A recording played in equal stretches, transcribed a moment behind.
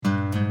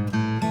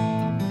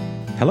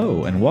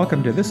Hello, and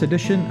welcome to this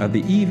edition of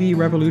the EV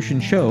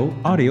Revolution Show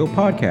audio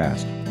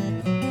podcast.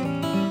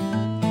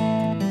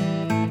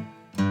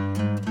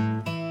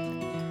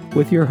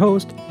 With your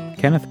host,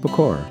 Kenneth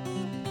Bacor.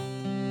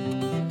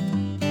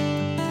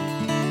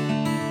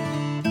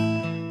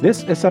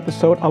 This is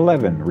episode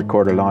 11,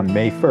 recorded on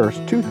May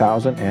 1st,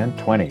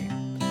 2020.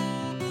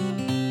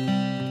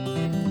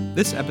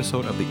 This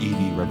episode of the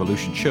EV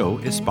Revolution Show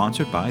is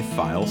sponsored by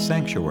File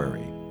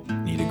Sanctuary.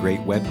 Need a great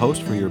web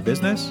host for your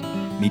business?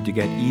 Need to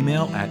get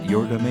email at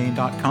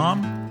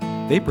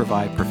yourdomain.com? They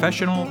provide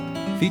professional,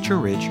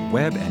 feature-rich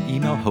web and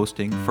email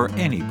hosting for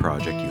any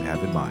project you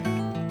have in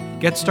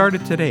mind. Get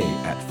started today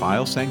at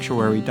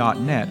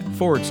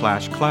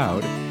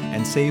filesanctuary.net/cloud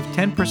and save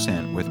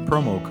 10% with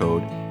promo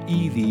code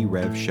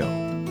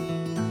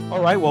EVRevShow.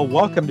 All right, well,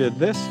 welcome to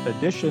this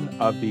edition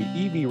of the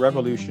EV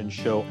Revolution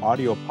Show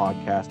audio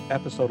podcast,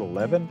 episode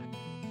 11.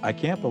 I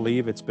can't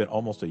believe it's been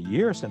almost a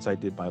year since I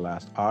did my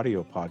last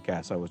audio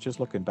podcast. I was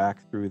just looking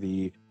back through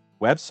the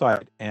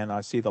website and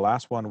I see the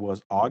last one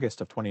was August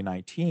of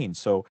 2019.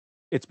 So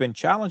it's been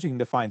challenging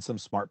to find some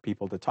smart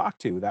people to talk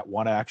to that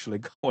want to actually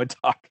go and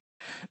talk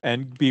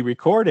and be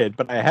recorded.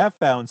 But I have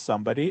found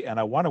somebody, and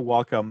I want to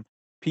welcome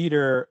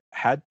Peter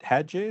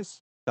Hadjes.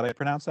 Did I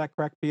pronounce that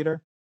correct,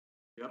 Peter?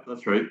 Yep,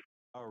 that's right.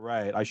 All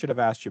right. I should have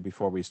asked you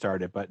before we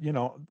started, but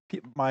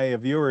my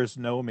viewers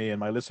know me and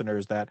my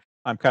listeners that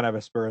I'm kind of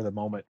a spur of the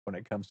moment when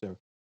it comes to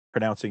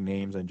pronouncing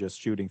names and just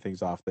shooting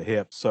things off the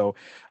hip. So,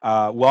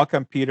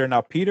 welcome, Peter. Now,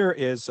 Peter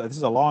is this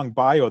is a long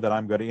bio that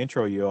I'm going to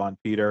intro you on,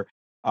 Peter.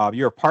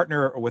 You're a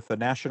partner with the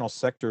National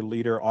Sector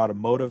Leader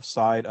Automotive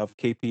side of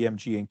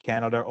KPMG in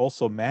Canada,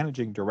 also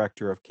managing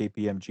director of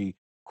KPMG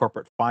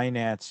Corporate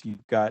Finance.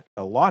 You've got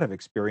a lot of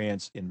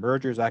experience in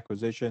mergers,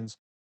 acquisitions,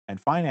 and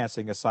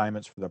financing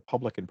assignments for the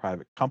public and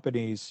private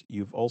companies.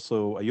 You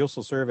also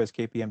serve as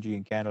KPMG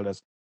in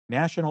Canada's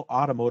National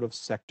Automotive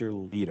Sector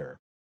Leader.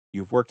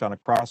 You've worked on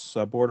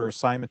cross-border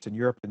assignments in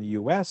Europe and the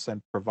US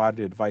and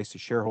provided advice to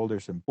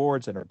shareholders and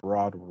boards in a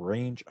broad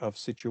range of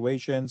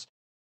situations.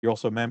 You're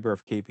also a member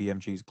of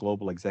KPMG's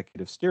Global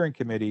Executive Steering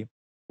Committee,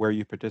 where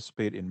you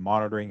participate in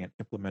monitoring and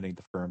implementing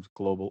the firm's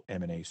global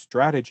M&A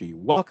strategy.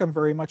 Welcome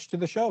very much to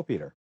the show,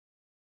 Peter.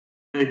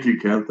 Thank you,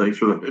 Ken. Thanks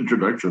for the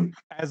introduction.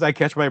 As I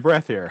catch my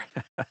breath here.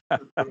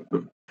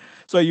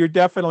 So you're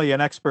definitely an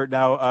expert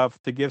now.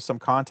 To give some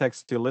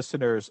context to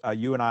listeners,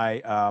 you and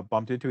I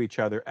bumped into each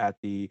other at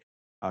the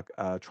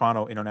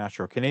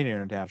Canadian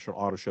International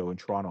Auto Show in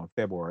Toronto in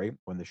February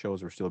when the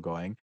shows were still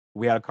going.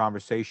 We had a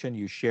conversation.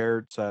 You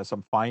shared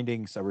some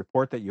findings, a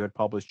report that you had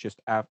published just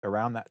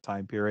around that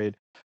time period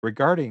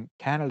regarding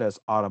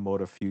Canada's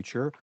automotive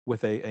future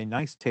with a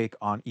nice take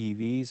on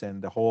EVs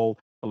and the whole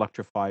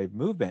electrified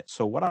movement.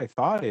 So what I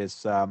thought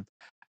is,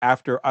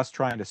 after us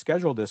trying to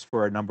schedule this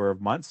for a number of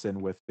months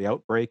and with the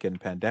outbreak and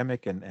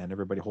pandemic and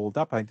everybody holed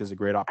up, I think there's a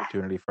great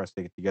opportunity for us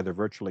to get together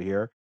virtually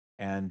here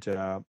and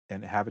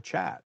have a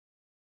chat.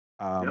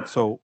 Yep.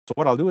 So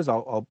what I'll do is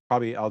I'll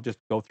just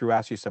go through,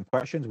 ask you some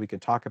questions. We can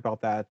talk about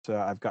that.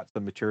 I've got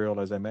some material,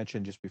 as I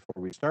mentioned just before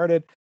we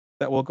started,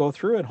 that we'll go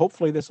through, and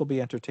hopefully this will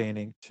be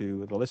entertaining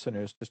to the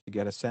listeners just to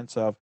get a sense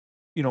of,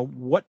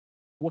 what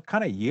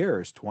kind of year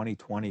is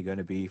 2020 going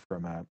to be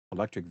from an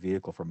electric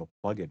vehicle from a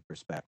plug-in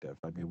perspective?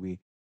 I mean,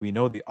 we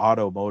know the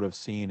automotive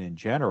scene in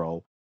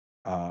general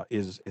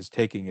is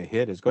taking a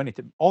hit. Is going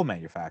to all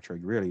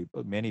manufacturing really.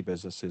 Many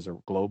businesses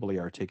globally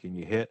are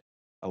taking a hit.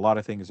 A lot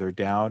of things are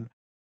down,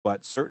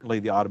 but certainly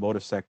the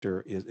automotive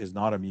sector is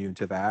not immune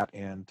to that.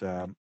 And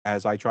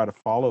as I try to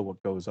follow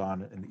what goes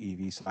on in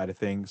the EV side of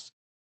things,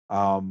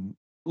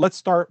 let's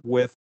start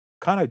with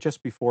kind of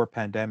just before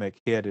pandemic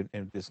hit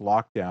and this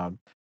lockdown.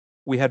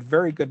 We had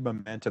very good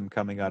momentum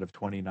coming out of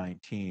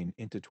 2019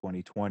 into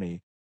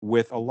 2020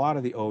 with a lot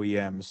of the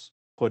OEMs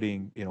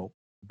putting,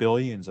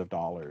 billions of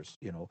dollars,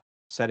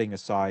 setting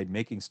aside,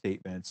 making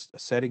statements,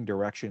 setting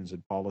directions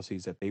and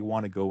policies that they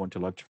want to go into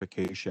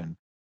electrification.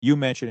 You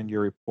mentioned in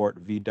your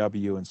report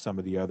VW and some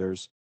of the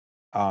others.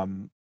 How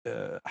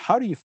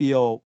do you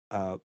feel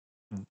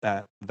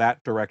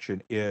that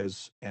direction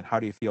is, and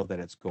how do you feel that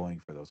it's going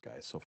for those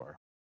guys so far?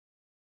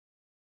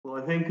 Well,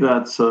 I think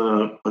that's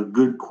a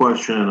good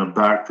question and a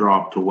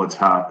backdrop to what's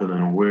happened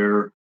and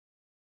where,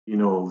 the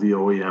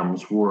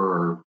OEMs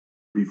were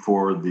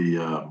before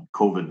the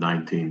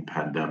COVID-19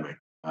 pandemic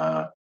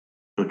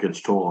took its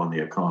toll on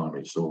the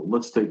economy. So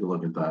let's take a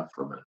look at that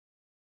for a minute.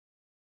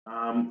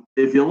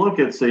 If you look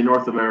at, say,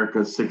 North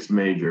America's six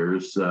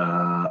majors,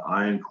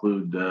 I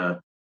include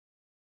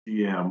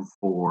GM,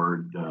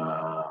 Ford,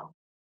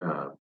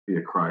 Fiat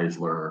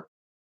Chrysler,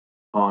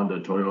 Honda,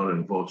 Toyota,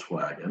 and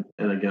Volkswagen.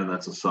 And again,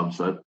 that's a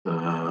subset,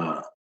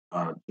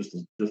 just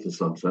a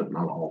subset,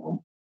 not all of them.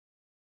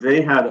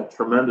 They had a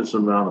tremendous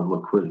amount of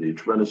liquidity, a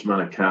tremendous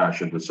amount of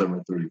cash on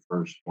December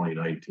 31st,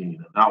 2019.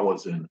 And that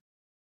was in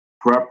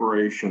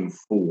preparation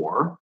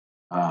for,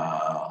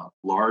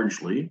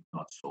 largely,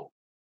 not so,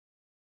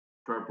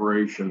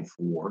 preparation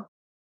for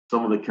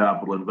some of the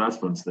capital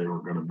investments they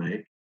were going to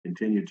make,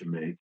 continue to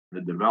make, the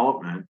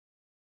development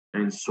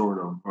and sort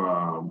of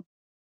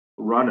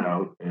run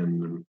out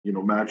and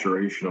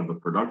maturation of the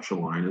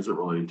production line as it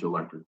related to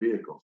electric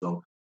vehicles.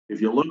 So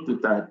if you looked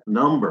at that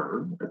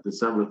number at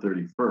December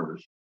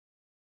 31st,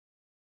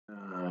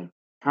 uh,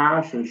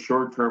 cash and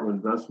short-term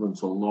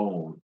investments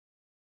alone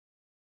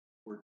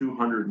were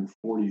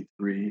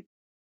 $243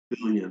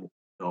 billion.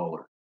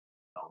 Those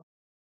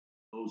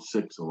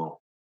six alone.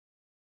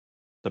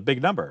 It's a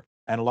big number,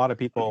 and a lot of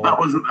That people.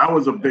 was that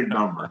was a big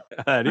number,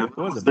 and It that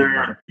was a was big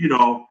number.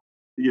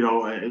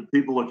 there. And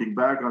people looking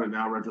back on it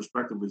now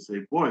retrospectively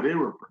say, "Boy, they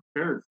were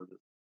prepared for this."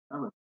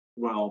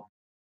 Well,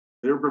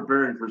 they were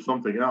preparing for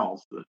something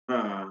else.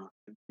 You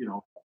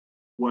know,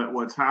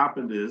 what's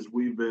happened is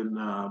we've been,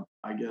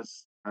 I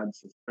guess, had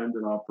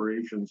suspended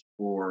operations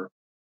for,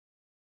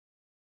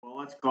 well,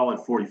 let's call it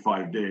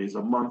 45 days,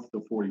 a month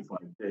to 45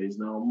 days.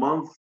 Now, a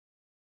month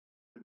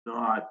is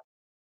not,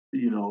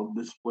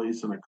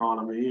 displace an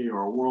economy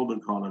or a world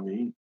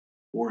economy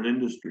or an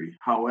industry.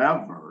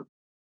 However,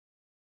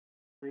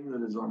 the thing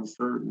that is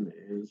uncertain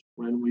is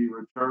when we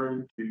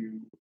return to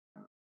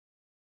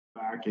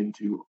back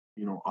into,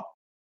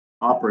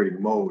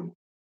 operating mode,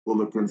 will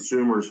the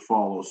consumers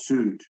follow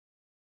suit?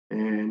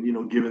 And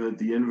given that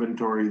the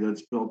inventory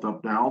that's built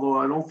up now, although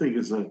I don't think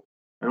it's an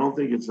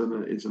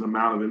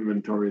amount of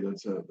inventory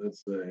that's a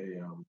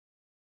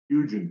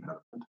huge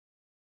impediment.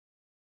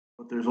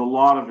 But there's a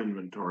lot of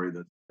inventory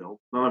that's built.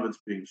 None of it's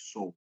being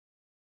sold.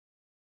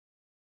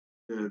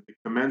 The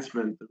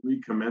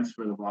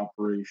recommencement of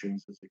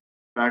operations is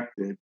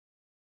expected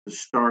to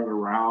start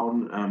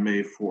around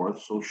May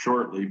 4th, so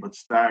shortly but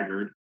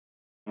staggered.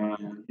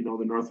 The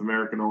North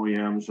American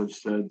OEMs have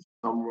said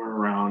somewhere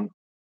around,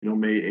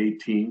 May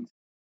 18th,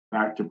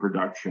 back to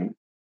production.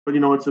 But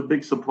it's a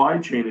big supply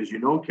chain, as you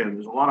know, Ken.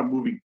 There's a lot of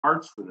moving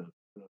parts to this.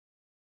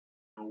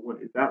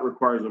 That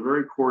requires a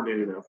very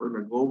coordinated effort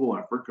and a global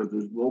effort because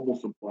there's global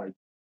supply.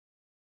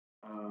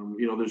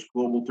 There's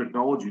global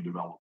technology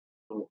development.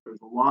 So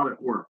there's a lot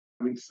at work.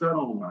 Having said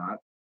all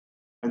that,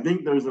 I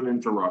think there's an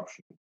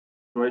interruption.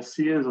 Do I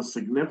see it as a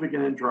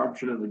significant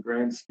interruption in the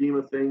grand scheme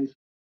of things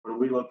when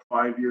we look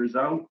 5 years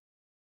out?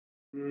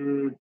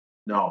 No.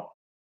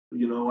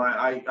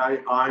 I'm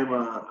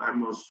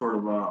a sort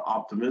of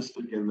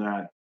optimistic in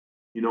that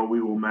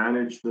we will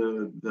manage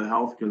the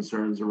health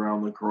concerns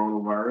around the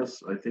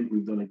coronavirus. I think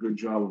we've done a good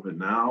job of it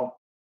now.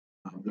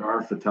 There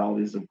are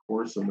fatalities, of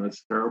course, and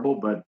that's terrible.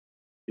 But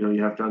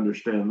you have to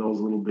understand those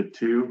a little bit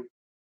too.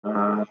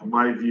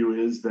 My view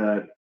is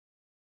that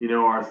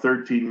our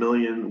 13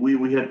 million,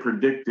 we had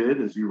predicted,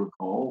 as you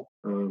recall,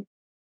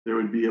 there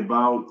would be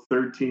about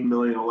 13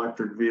 million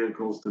electric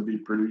vehicles to be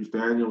produced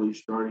annually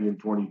starting in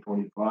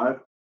 2025.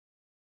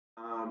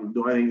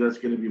 Do I think that's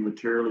going to be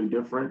materially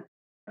different?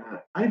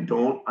 I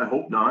don't. I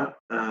hope not.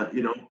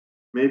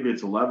 Maybe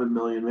it's 11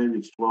 million, maybe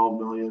it's 12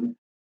 million,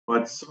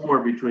 but somewhere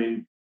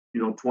between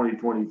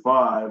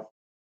 2025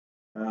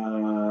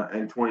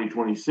 and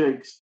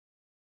 2026,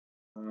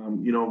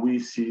 we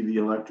see the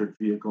electric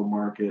vehicle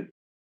market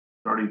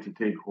starting to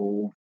take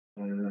hold,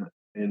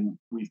 and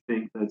we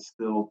think that's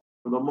still,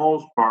 for the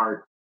most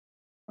part,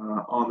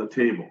 on the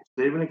table,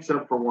 saving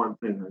except for one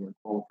thing. I'm going to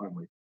qualify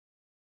my.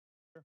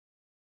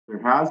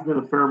 There has been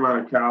a fair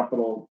amount of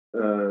capital,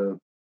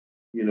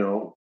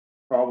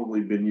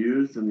 probably been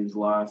used in these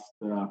last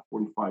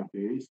 45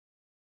 days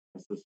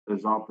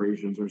as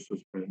operations are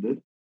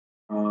suspended.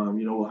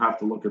 We'll have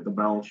to look at the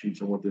balance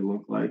sheets and what they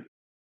look like.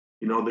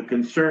 The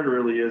concern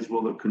really is,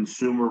 will the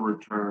consumer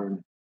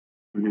return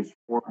to his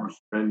former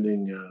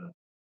spending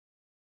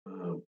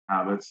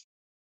habits,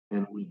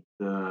 and will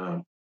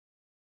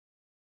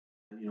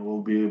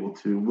we be able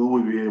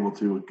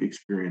to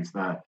experience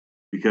that?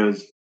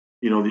 Because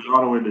the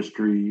auto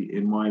industry,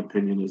 in my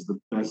opinion, is the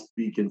best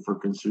beacon for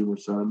consumer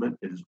sentiment.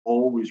 It is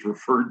always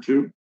referred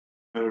to.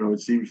 I don't know.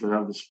 It seems to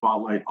have the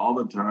spotlight all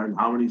the time.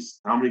 How many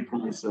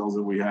car sales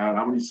have we had?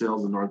 How many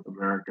sales in North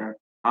America?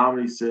 How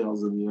many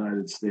sales in the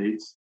United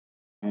States?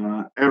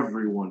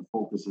 Everyone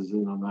focuses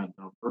in on that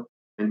number,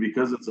 and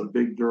because it's a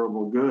big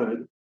durable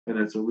good, and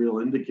it's a real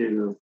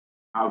indicator of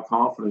how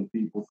confident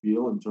people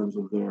feel in terms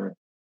of their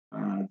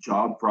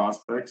job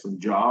prospects and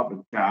job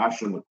and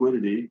cash and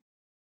liquidity,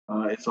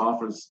 it's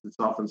often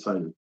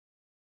cited.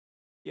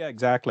 Yeah,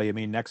 exactly. I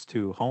mean, next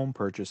to home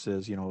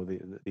purchases,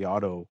 the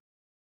auto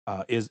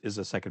is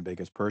the second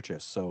biggest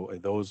purchase. So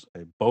those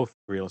both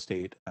real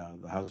estate,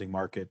 the housing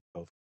market,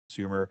 both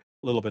consumer,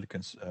 a little bit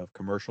of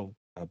commercial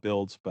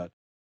builds, but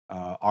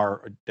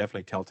are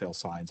definitely telltale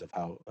signs of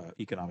how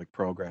economic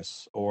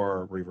progress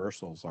or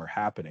reversals are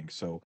happening.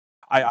 So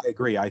I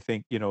agree. I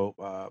think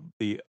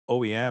the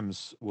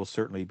OEMs will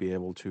certainly be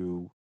able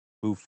to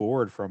move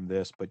forward from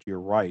this. But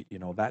you're right.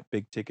 That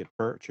big ticket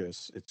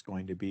purchase, it's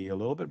going to be a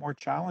little bit more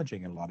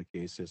challenging in a lot of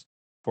cases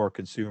for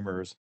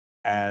consumers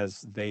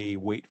as they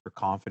wait for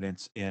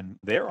confidence in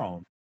their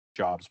own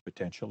jobs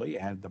potentially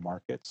and the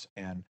markets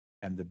and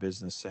the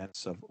business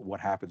sense of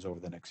what happens over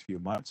the next few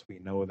months. We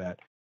know that,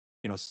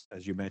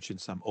 as you mentioned,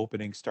 some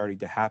openings starting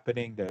to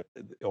happening. That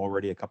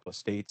already a couple of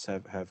states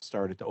have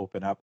started to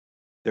open up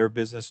their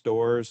business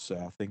doors.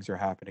 Things are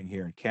happening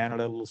here in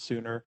Canada a little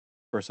sooner.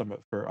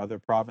 for other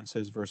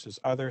provinces versus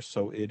others.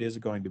 So it is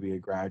going to be a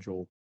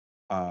gradual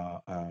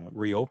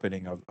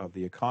reopening of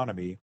the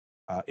economy.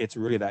 It's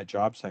really that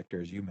job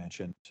sector, as you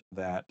mentioned,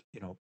 that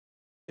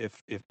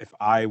if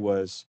I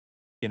was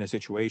in a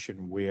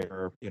situation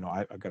where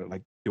I've got to,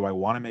 like, do I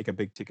want to make a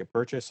big ticket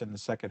purchase in the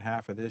second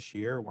half of this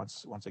year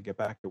once I get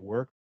back to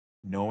work,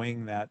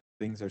 knowing that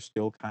things are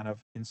still kind of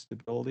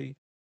unstable?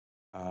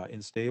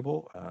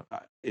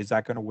 Is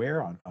that going to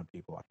wear on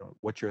people? I don't know.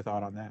 What's your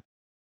thought on that?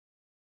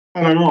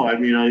 I don't know. I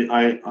mean,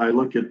 I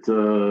look at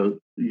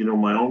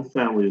my own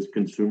family as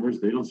consumers.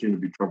 They don't seem to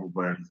be troubled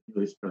by anything.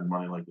 They spend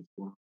money like it's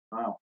going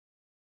out.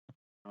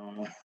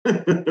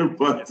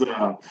 But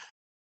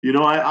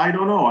I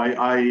don't know.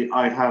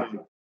 I had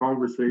a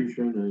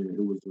conversation. And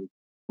it was a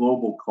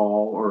global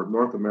call or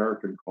North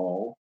American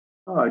call.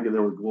 Again,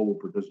 there were global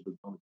participants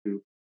on it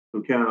too.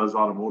 So Canada's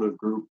Automotive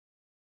Group,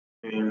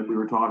 and we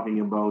were talking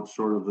about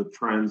sort of the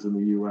trends in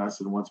the U.S.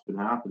 and what's been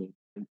happening.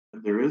 And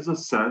there is a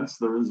sense,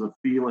 there is a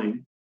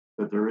feeling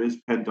that there is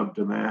pent up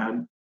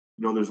demand.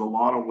 There's a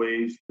lot of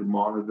ways to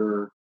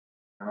monitor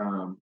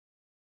um,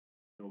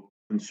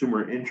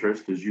 consumer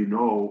interest. As you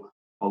know,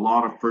 a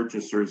lot of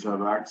purchasers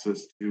have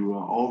access to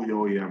all the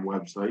OEM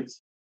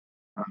websites.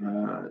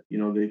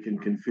 They can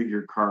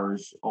configure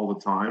cars all the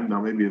time.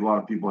 Now, maybe a lot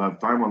of people have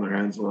time on their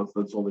hands, so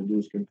that's all they do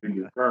is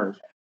configure cars.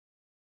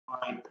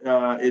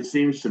 But it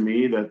seems to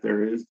me that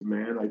there is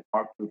demand. I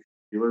talked to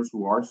dealers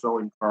who are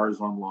selling cars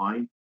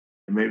online,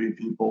 and maybe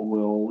people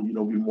will,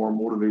 be more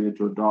motivated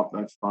to adopt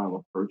that style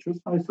of purchase.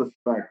 I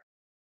suspect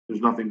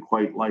there's nothing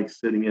quite like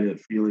sitting in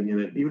it, feeling in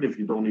it, even if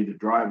you don't need to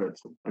drive it.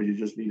 Sometimes you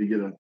just need to get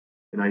an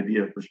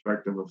idea,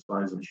 perspective of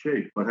size and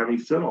shape. But having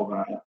said all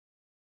that,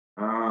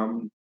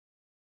 um,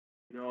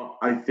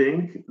 I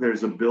think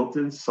there's a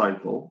built-in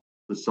cycle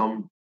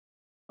to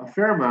a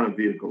fair amount of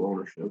vehicle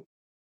ownership.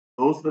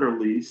 Those that are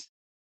leased,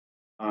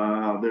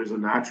 there's a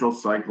natural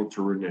cycle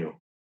to renew,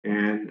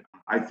 and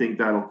I think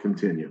that'll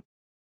continue.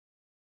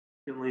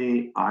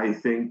 Secondly, I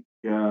think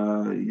we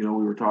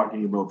were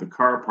talking about the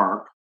car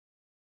park,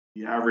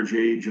 the average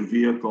age of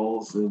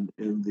vehicles in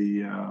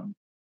the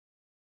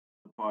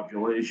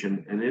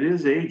population, and it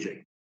is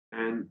aging.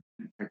 And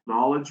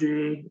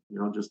technology,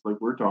 just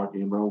like we're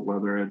talking about,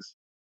 whether it's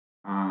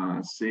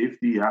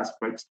safety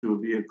aspects to a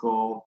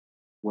vehicle,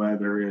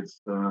 whether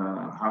it's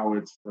how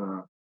it's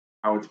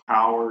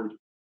powered,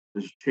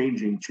 is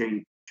changing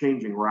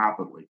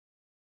rapidly,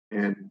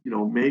 and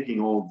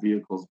making old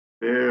vehicles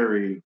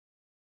very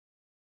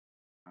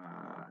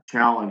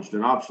challenged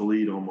and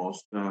obsolete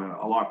almost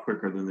a lot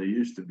quicker than they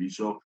used to be.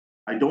 So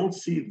I don't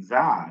see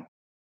that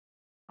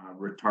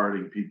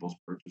retarding people's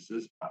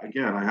purchases.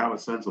 Again, I have a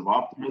sense of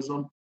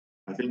optimism.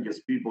 I think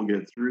as people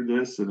get through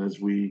this and as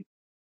we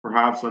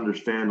perhaps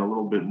understand a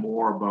little bit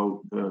more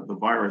about the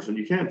virus, and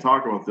you can't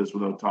talk about this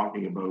without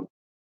talking about,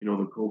 the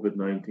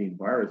COVID-19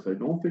 virus. I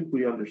don't think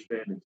we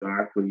understand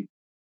exactly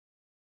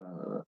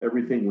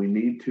everything we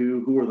need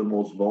to. Who are the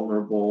most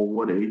vulnerable?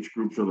 What age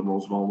groups are the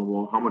most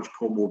vulnerable? How much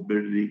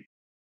comorbidity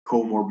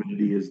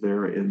is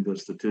there in the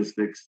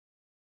statistics?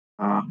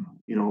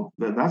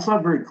 That's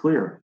not very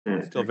clear.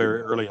 Still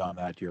very early on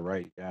that. You're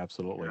right. Yeah,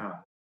 absolutely.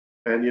 Yeah.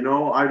 And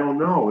I don't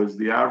know. Is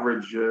the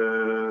average 20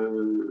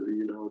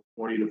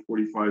 to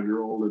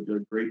 45-year-old a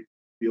great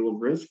deal of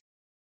risk?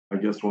 I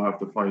guess we'll have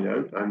to find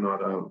out. I'm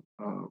not a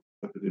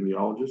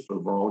epidemiologist or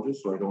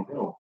virologist, so I don't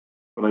know.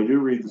 But I do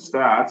read the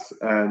stats,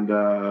 and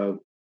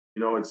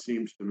it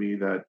seems to me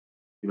that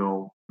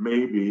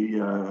maybe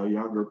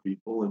younger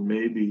people, and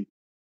maybe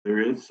there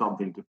is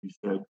something to be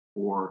said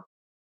for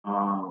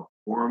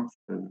warmth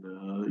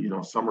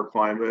and summer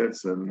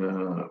climates and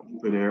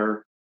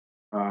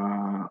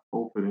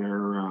open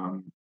air,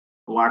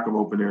 lack of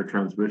open air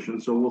transmission.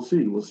 So we'll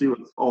see. We'll see what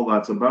all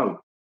that's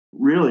about.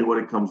 Really, what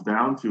it comes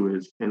down to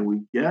is, can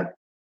we get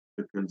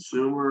the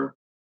consumer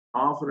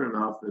confident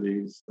enough that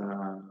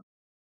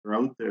they're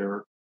out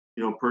there,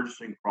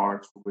 purchasing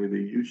products the way they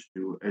used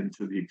to, and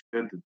to the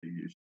extent that they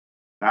used to.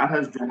 That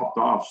has dropped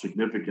off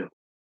significantly.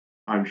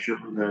 I'm sure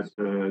that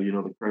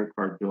the credit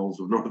card bills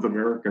of North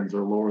Americans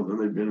are lower than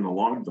they've been in a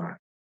long time.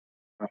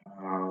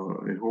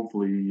 And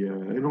hopefully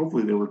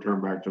they'll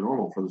return back to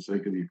normal for the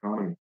sake of the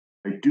economy.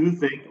 I do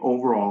think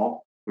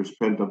overall there's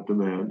pent up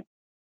demand.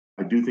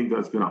 I do think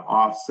that's going to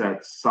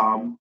offset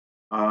some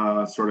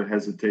sort of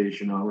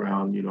hesitation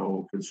around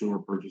consumer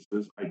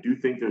purchases. I do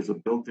think there's a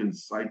built-in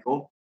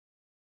cycle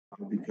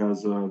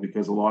because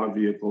a lot of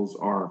vehicles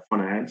are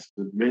financed.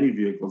 Many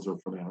vehicles are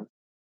financed,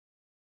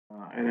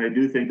 and I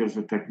do think there's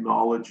a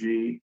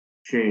technology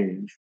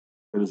change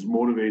that is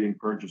motivating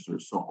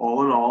purchasers. So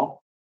all in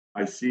all,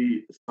 I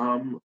see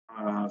some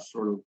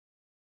sort of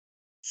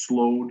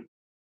slowed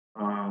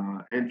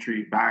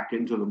entry back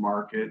into the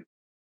market,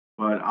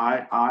 but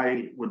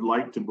I would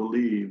like to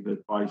believe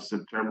that by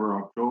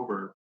September,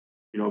 October,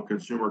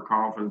 consumer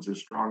confidence is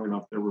strong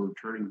enough that we're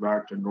returning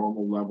back to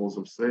normal levels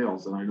of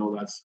sales. And I know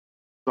that's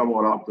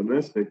somewhat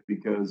optimistic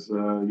because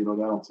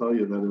that'll tell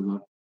you that in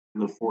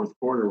the fourth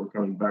quarter we're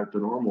coming back to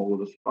normal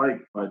with a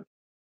spike. But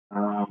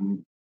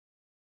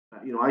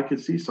I could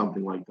see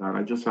something like that.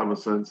 I just have a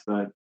sense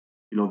that,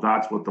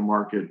 that's what the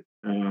market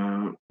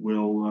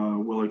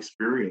will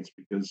experience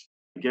because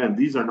again,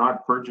 these are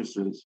not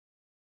purchases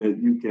that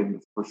you can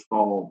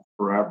forestall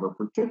forever,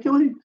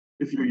 particularly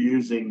if you're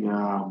using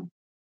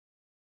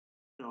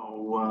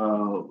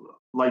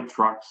light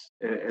trucks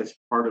as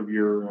part of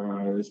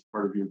your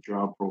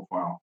job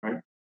profile, right?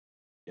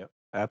 Yep,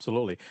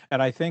 absolutely.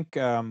 And I think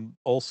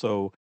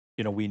also,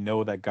 we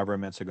know that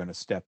governments are going to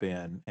step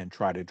in and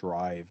try to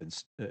drive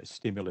and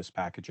stimulus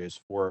packages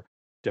for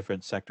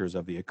different sectors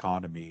of the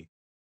economy.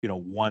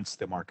 Once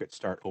the markets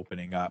start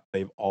opening up,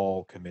 they've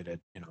all committed.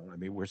 I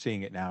mean, we're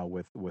seeing it now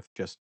with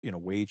just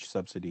wage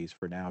subsidies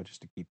for now,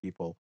 just to keep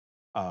people,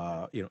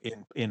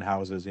 in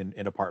houses,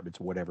 in apartments,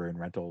 whatever, in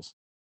rentals,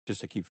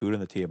 just to keep food on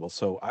the table.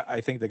 So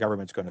I think the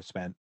government's going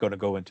to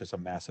go into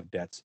some massive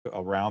debts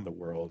around the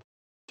world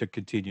to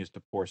continues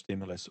to pour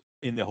stimulus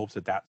in the hopes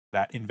that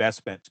that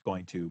investment's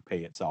going to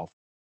pay itself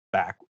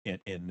back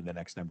in the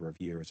next number of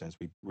years as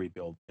we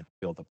rebuild and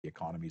build up the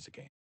economies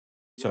again.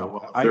 Yeah, So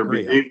well, I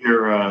agree.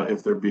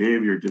 if their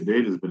behavior to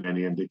date has been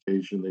any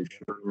indication, they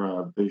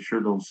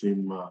sure don't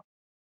seem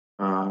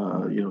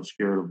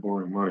scared of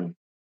borrowing money.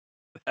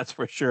 That's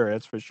for sure.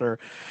 That's for sure.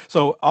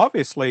 So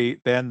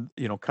obviously, then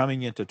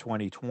coming into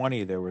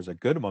 2020, there was a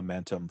good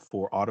momentum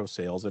for auto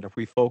sales, and if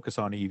we focus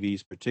on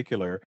EVs,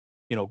 particular,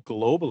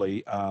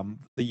 globally,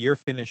 the year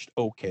finished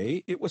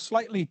okay. It was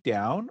slightly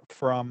down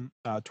from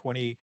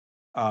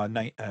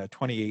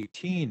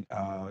 2018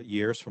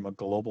 years from a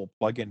global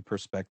plug-in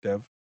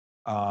perspective,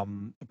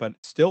 but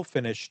still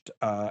finished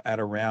at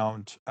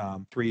around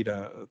 3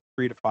 to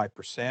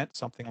 5%,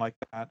 something like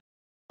that.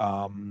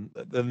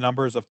 The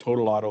numbers of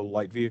total auto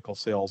light vehicle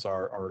sales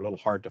are a little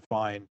hard to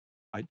find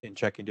in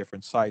checking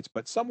different sites,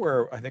 but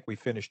somewhere I think we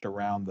finished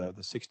around the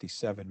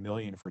 67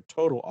 million for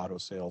total auto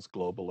sales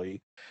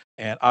globally.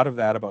 And out of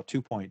that, about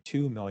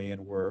 2.2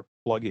 million were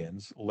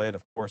plug-ins, led,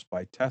 of course,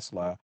 by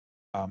Tesla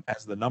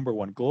as the number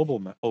one global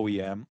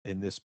OEM in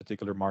this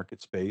particular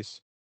market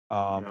space.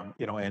 Yeah.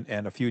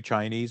 And a few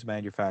Chinese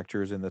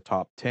manufacturers in the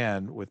top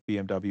 10 with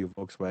BMW,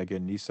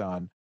 Volkswagen,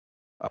 Nissan,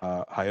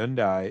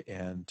 Hyundai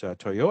and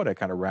Toyota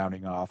kind of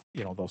rounding off,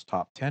 those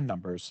top 10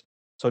 numbers.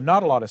 So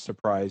not a lot of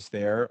surprise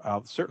there.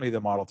 Certainly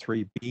the Model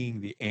 3 being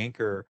the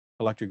anchor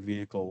electric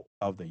vehicle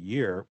of the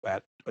year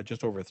at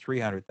just over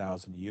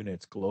 300,000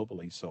 units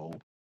globally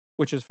sold,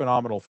 which is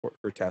phenomenal for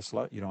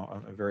Tesla.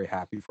 I'm very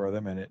happy for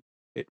them. And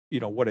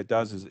what it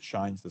does is it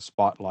shines the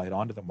spotlight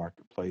onto the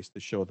marketplace to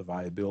show the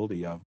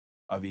viability of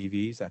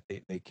EVs, that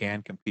they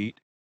can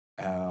compete,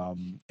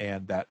 and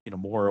that,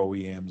 more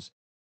OEMs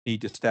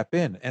need to step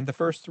in. And the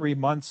first 3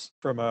 months,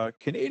 from a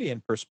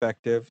Canadian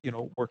perspective,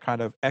 we're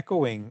kind of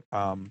echoing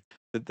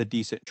the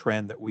decent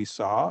trend that we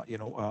saw.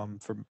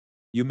 From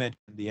you mentioned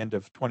the end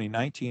of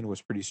 2019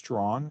 was pretty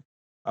strong.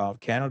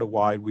 Canada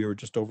wide, we were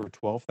just over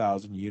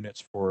 12,000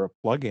 units for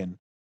plug-in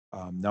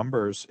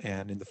numbers,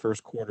 and in the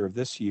first quarter of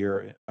this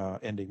year,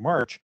 ending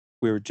March,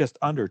 we were just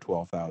under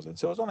 12,000.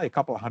 So it was only a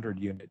couple of hundred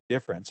unit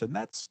difference, and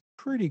that's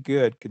pretty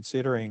good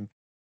considering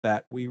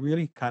that we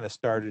really kind of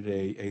started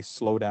a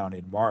slowdown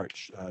in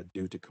March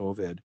due to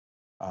COVID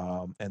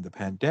and the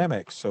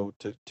pandemic. So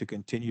to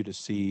continue to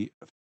see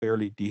a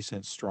fairly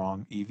decent,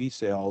 strong EV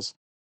sales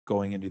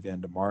going into the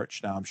end of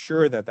March. Now, I'm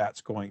sure that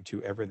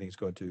everything's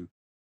going to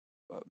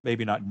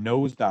maybe not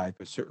nosedive,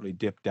 but certainly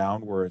dip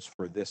downwards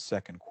for this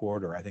second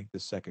quarter. I think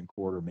this second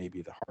quarter may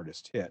be the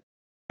hardest hit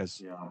because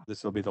Yeah.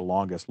 this will be the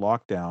longest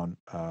lockdown.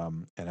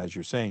 And as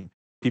you're saying,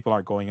 people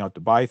aren't going out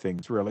to buy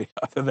things really,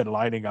 other than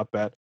lining up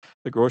at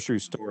the grocery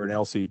store and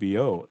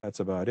LCBO.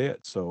 That's about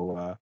it.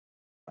 So,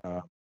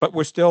 but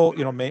we're still,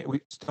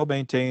 we still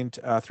maintained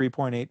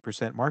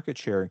 3.8% market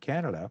share in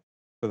Canada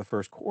for the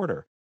first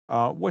quarter.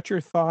 What's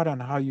your thought on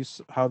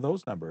how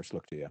those numbers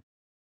look to you?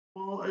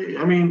 Well,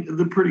 I mean,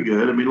 they're pretty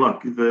good. I mean,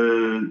 look,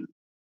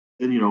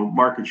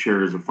 market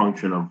share is a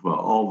function of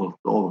all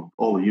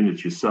the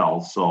units you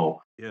sell.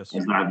 So Yes.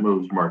 as that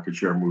moves, market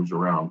share moves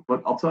around.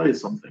 But I'll tell you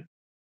something.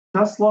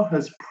 Tesla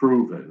has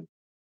proven.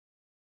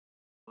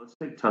 Let's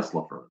take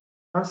Tesla first.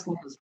 Tesla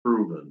has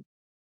proven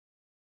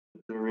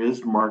that there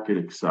is market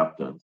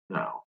acceptance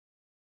now.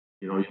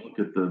 You look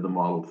at the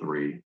Model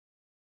 3,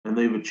 and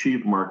they've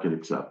achieved market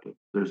acceptance.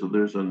 There's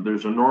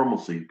a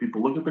normalcy.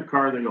 People look at the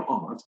car, they go,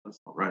 "Oh, that's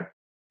not right."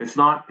 It's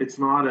not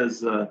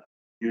as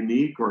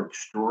unique or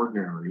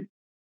extraordinary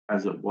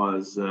as it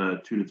was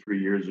 2 to 3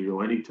 years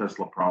ago. Any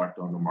Tesla product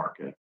on the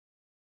market,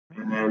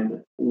 and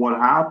then what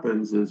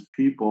happens is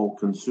people,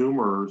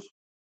 consumers,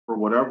 for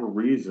whatever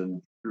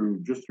reason,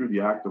 through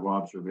the act of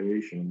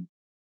observation,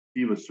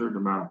 achieve a certain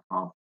amount of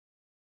confidence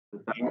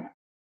that that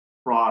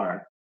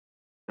product,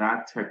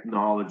 that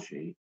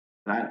technology,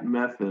 that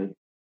method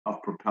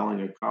of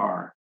propelling a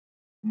car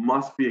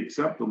must be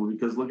acceptable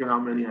because look at how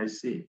many I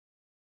see.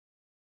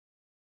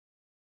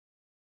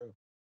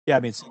 Yeah,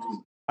 I mean, So,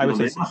 I would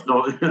say, they must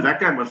know that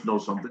guy must know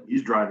something.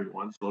 He's driving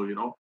one, so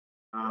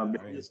I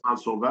maybe mean, it's not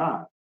so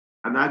bad.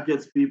 And that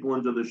gets people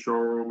into the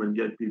showroom and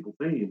get people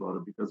thinking about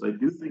it because I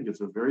do think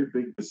it's a very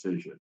big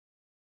decision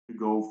to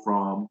go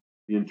from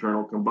the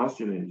internal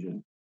combustion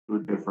engine to a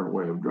different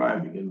way of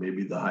driving, and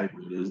maybe the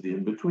hybrid is the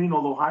in between.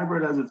 Although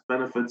hybrid has its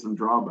benefits and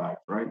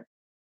drawbacks, right?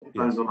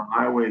 Sometimes Yes. on the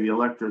highway, the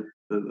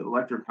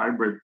electric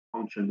hybrid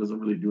function doesn't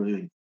really do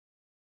anything.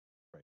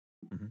 Right.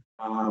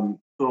 Mhm.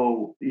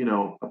 So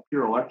a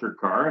pure electric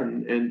car,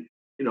 and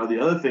the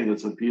other thing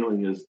that's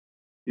appealing is,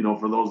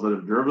 for those that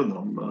have driven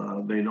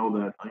them, they know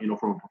that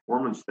from a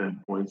performance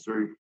standpoint,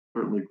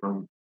 certainly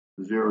from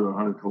 0 to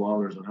 100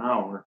 kilometers an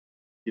hour,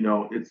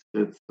 it's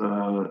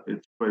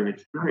quite an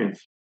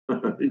experience,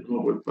 with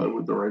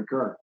the right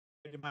car.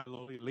 In my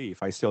lowly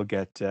leaf, I still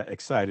get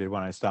excited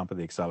when I stomp on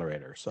the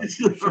accelerator. So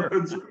sure,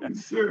 That's right,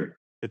 sure.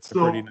 it's a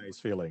pretty So nice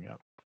feeling. Yeah.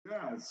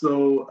 yeah,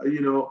 so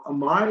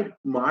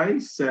my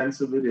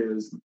sense of it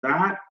is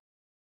that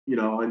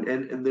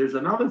and there's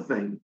another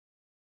thing,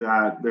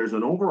 that there's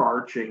an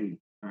overarching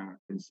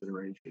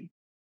consideration.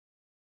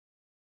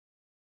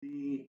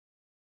 The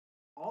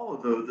All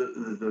of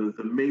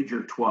the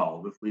major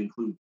 12, if we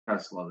include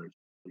Tesla, there's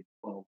like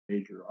 12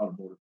 major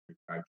automotive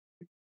manufacturers.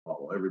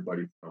 Follow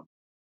everybody from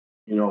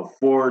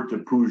Ford to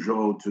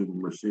Peugeot to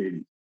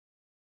Mercedes.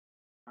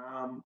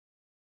 Um,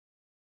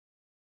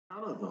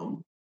 None of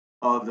them,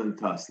 other than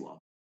Tesla,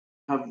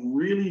 have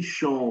really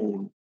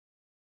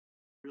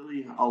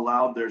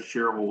allowed their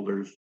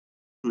shareholders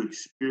to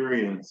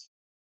experience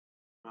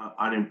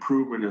an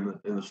improvement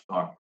in the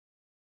stock,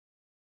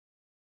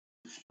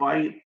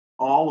 despite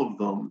all of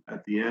them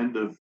at the end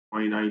of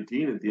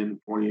 2019, at the end of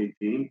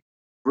 2018,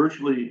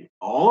 virtually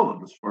all of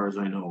them, as far as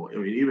I know. I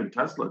mean, even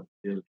Tesla, at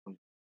the end of 20,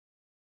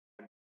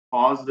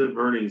 positive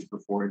earnings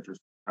before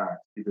interest and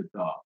tax,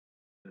 EBITDA.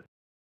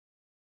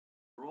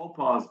 They're all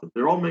positive.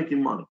 They're all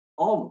making money.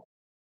 All of them.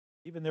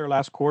 Even their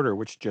last quarter,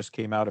 which just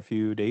came out a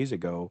few days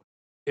ago,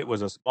 it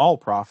was a small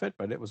profit,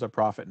 but it was a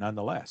profit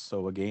nonetheless.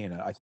 So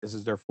again, this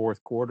is their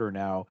fourth quarter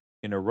now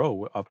in a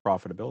row of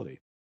profitability.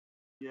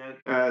 Yet,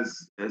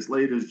 as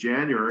late as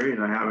January,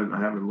 and I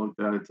haven't looked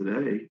at it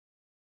today,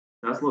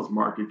 Tesla's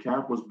market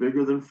cap was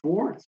bigger than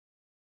Ford's.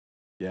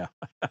 Yeah,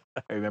 I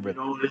remember. And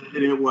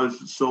it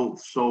was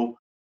so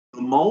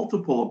the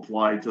multiple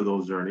applied to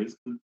those earnings.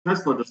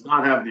 Tesla does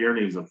not have the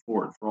earnings of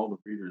Ford, for all the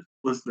readers,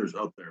 listeners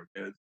out there.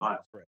 Okay? It's Right.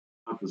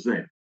 not the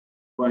same,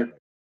 but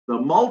the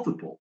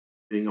multiple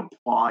being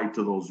applied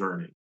to those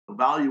earnings, the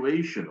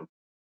valuation of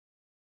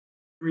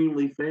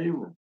extremely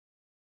favorable.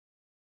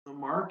 The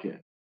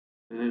market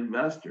and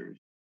investors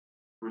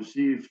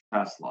perceive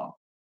Tesla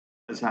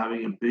as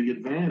having a big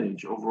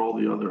advantage over all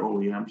the other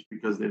OEMs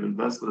because they've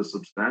invested a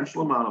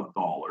substantial amount of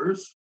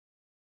dollars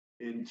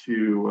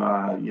into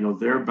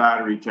their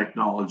battery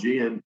technology.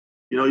 And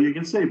you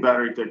can say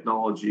battery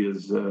technology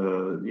is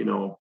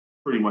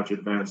pretty much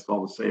advanced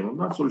all the same. I'm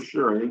not so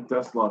sure. I think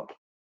Tesla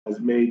has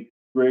made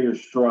greater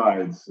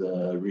strides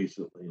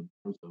recently in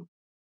terms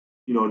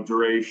of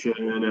duration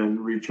and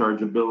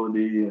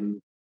rechargeability and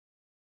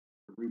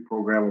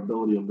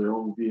reprogrammability of their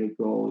own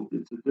vehicle.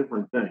 It's a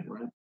different thing,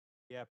 right?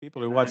 Yeah,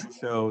 people who watch the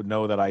show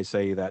know that I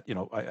say that,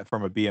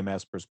 from a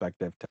BMS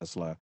perspective,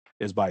 Tesla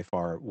is by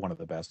far one of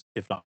the best,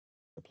 if not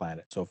the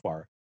planet so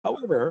far.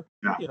 However,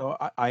 Yeah.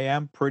 I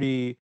am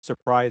pretty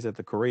surprised at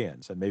the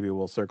Koreans, and maybe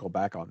we'll circle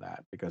back on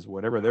that because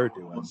whatever they're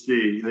We'll doing,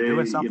 see. they're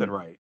doing something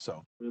right.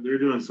 So They're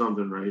doing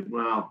something right.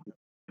 Well,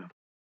 yeah,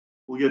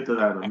 we'll get to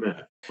that in a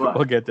minute. we'll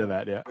But get to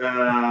that.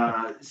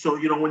 Yeah. so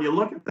when you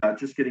look at that,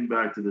 just getting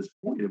back to this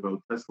point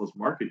about Tesla's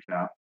market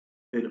cap,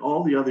 and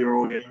all the other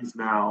OEMs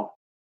now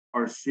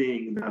are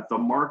seeing that the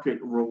market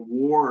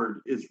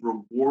is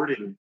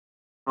rewarding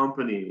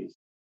companies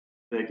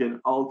that can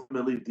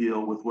ultimately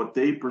deal with what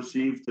they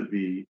perceive to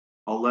be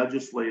a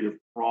legislative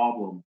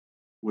problem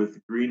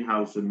with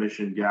greenhouse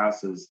emission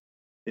gases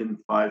in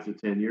 5 to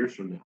 10 years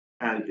from now.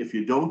 And if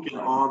you don't get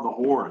on the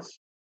horse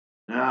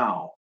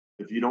now,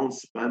 if you don't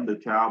spend the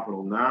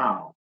capital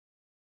now,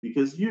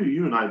 because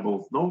you and I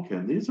both know,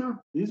 Ken, these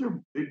are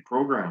big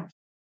programs.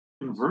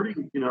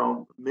 Converting,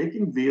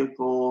 making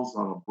vehicles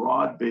on a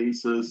broad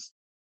basis,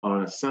 on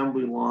an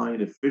assembly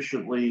line,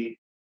 efficiently,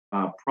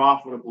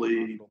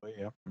 profitably,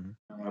 Yeah. Mhm.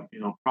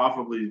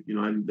 profitably,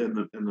 and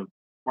the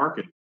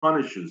market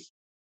punishes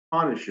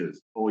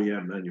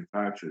OEM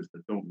manufacturers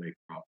that don't make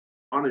profit.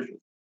 Punishes.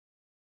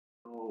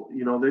 So,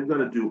 they've got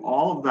to do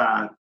all of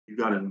that. You've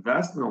got to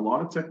invest in a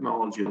lot of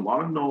technology, a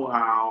lot of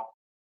know-how,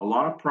 a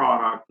lot of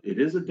product. It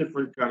is a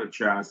different kind of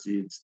chassis.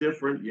 It's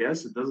different.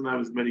 Yes, it doesn't have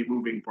as many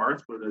moving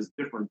parts, but it has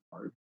different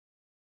parts.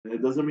 And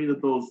it doesn't mean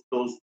that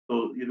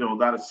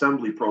that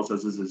assembly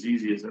process is as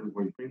easy as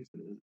everybody thinks it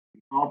is.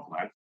 It's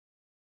complex,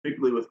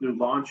 particularly with new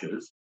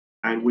launches.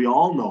 And we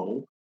all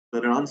know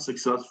that an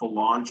unsuccessful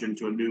launch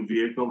into a new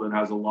vehicle that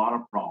has a lot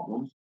of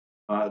problems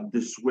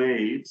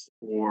dissuades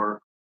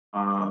or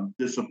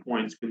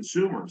disappoints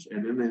consumers.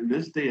 And in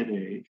this day and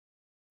age,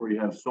 where you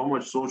have so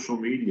much social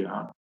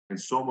media and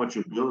so much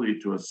ability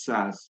to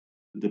assess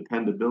the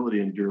dependability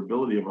and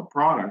durability of a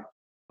product,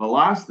 the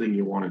last thing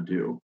you want to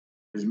do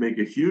is make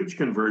a huge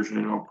conversion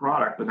into a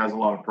product that has a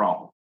lot of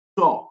problems.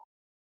 So,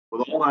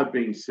 with all that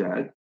being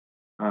said,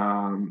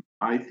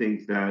 I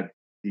think that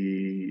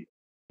the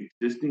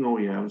existing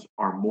OEMs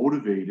are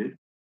motivated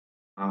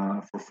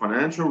for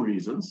financial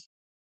reasons.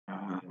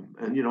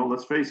 And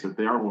let's face it,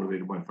 they are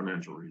motivated by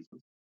financial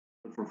reasons.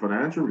 But for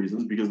financial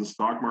reasons, because the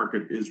stock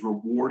market is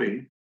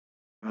rewarding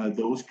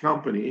those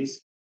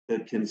companies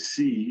that can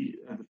see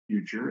the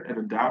future and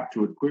adapt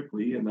to it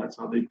quickly, and that's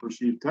how they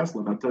perceive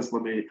Tesla. Now,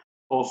 Tesla may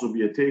also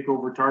be a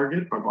takeover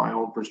target, but my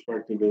own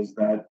perspective is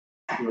that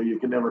you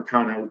can never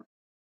count out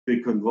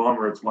big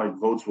conglomerates like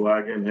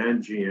Volkswagen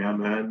and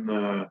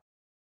GM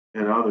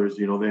and others.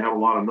 They have a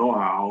lot of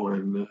know-how,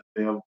 and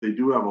they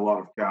do have a lot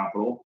of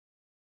capital.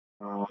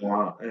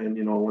 And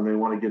when they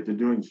want to get to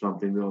doing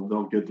something,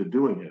 they'll get to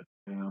doing it.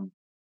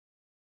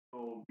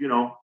 So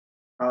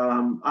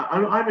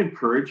I'm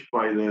encouraged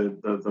by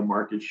the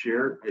market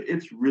share.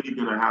 It's really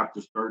going to have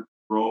to start to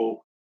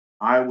grow.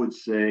 I would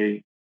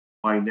say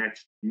by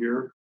next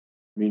year.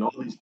 I mean, all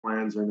these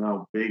plans are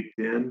now baked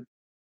in.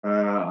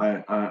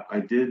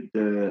 I did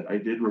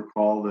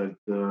recall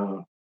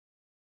that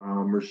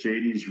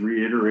Mercedes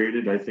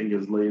reiterated, I think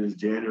as late as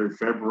January,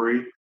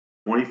 February,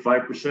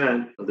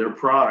 25% of their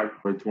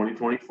product by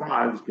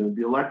 2025 is going to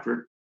be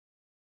electric.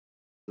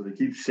 So they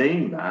keep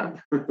saying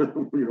that.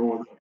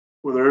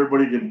 Whether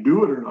everybody can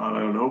do it or not,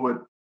 I don't know.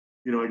 But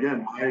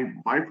again,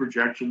 my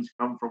projections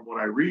come from what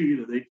I read,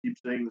 and they keep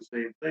saying the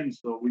same thing.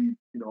 So we,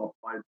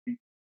 apply,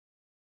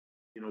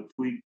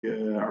 tweak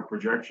our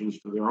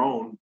projections to their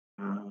own,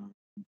 and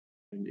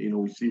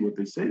we see what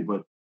they say.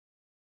 But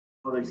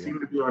they Oh, yeah. seem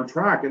to be on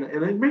track, and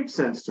it makes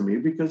sense to me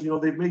because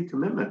they've made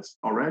commitments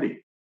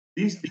already.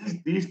 These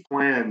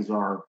plans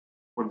are,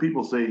 when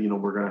people say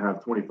we're going to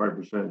have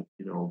 25%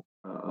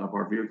 of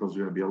our vehicles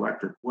are going to be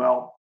electric.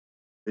 Well,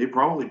 they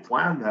probably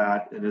planned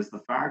that, and as the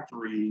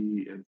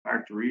factory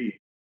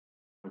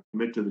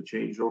commit to the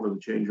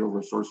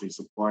changeover, sourcing,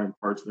 supply, and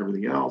parts and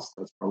everything else,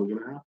 that's probably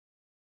going to happen.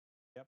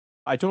 Yep.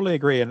 I totally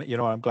agree, and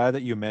I'm glad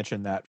that you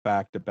mentioned that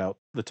fact about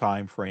the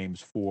time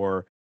frames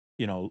for,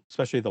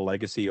 especially the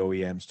legacy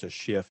OEMs to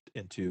shift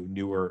into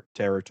newer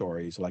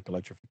territories like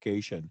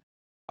electrification.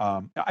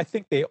 I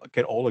think they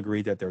can all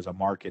agree that there's a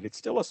market. It's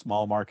still a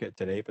small market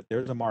today, but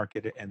there's a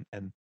market,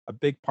 and a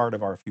big part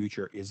of our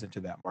future is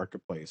into that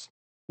marketplace.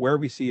 Where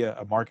we see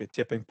a market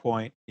tipping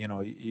point,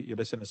 you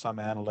listen to some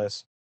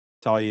analysts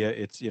tell you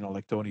it's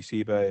like Tony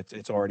Seba,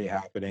 it's already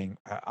happening.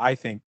 I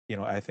think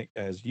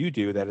as you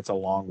do that it's a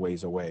long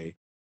ways away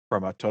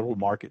from a total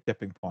market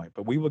tipping point,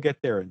 but we will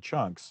get there in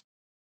chunks.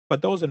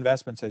 But those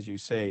investments, as you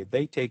say,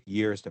 they take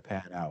years to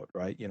pan out,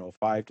 right?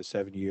 5 to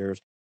 7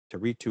 years to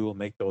retool,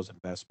 make those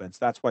investments.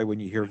 That's why when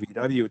you hear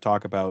VW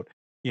talk about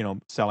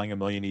selling a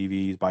million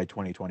EVs by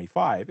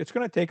 2025, it's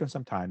going to take them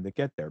some time to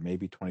get there,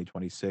 maybe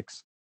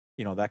 2026,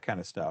 that kind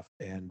of stuff.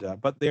 And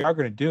but they are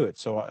going to do it.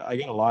 So I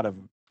get a lot of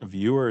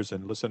viewers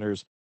and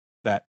listeners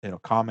that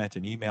comment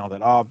and email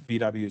that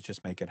VW is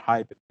just making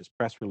hype, it's just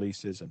press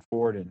releases and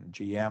Ford and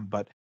GM,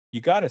 but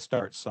you got to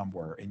start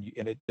somewhere, and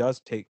it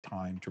does take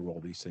time to roll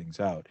these things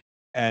out.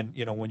 And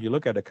when you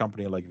look at a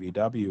company like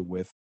VW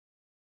with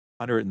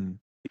 100 and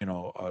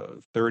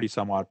 30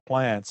 some odd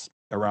plants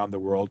around the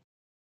world,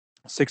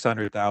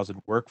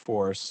 600,000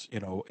 workforce,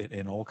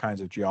 in all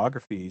kinds of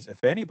geographies.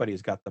 If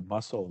anybody's got the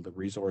muscle, the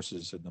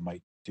resources, and the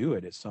might to do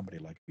it, it's somebody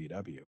like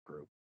VW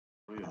Group,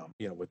 Oh,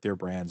 yeah. with their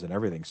brands and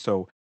everything.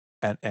 So,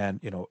 and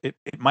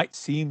it might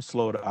seem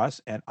slow to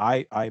us, and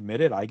I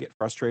admit it, I get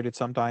frustrated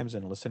sometimes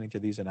in listening to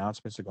these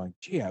announcements and going,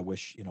 gee, I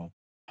wish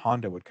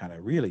Honda would kind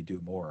of really do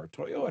more. Or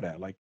Toyota,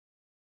 like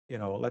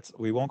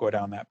we won't go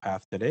down that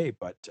path today,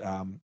 but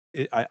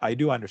I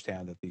do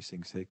understand that these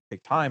things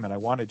take time, and I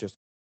want to just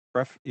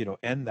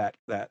end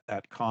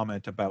that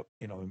comment about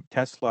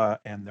Tesla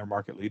and their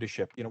market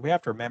leadership. We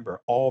have to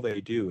remember all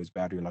they do is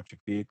battery electric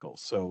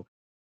vehicles. So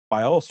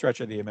by all stretch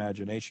of the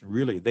imagination,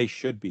 really, they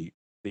should be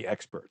the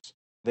experts.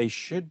 They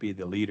should be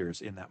the leaders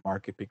in that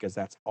market because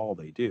that's all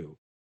they do.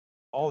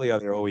 All the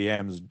other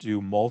OEMs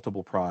do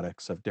multiple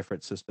products of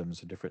different systems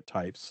and different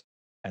types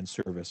and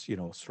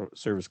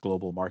service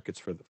global markets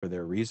for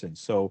their reasons.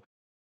 So,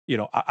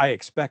 I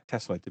expect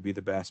Tesla to be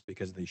the best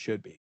because they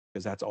should be,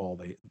 because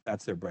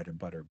that's their bread and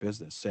butter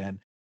business. And,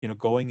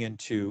 going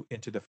into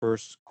the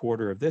first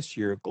quarter of this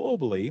year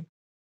globally,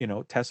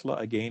 Tesla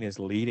again is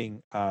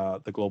leading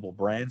the global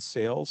brand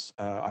sales.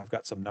 I've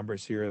got some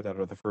numbers here that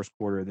are the first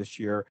quarter of this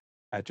year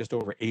at just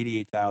over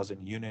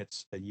 88,000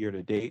 units a year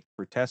to date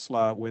for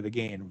Tesla, with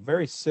again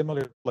very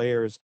similar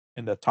players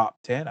in the top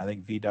 10. I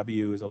think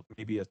VW is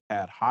maybe a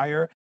tad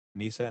higher.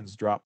 Nissan's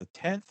dropped the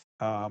 10th.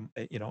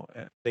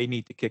 They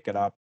need to kick it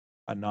up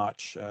a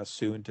notch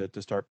soon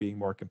to start being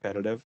more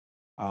competitive.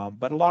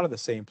 But a lot of the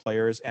same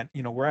players, and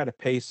we're at a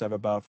pace of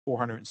about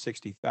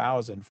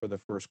 460,000 for the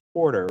first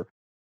quarter,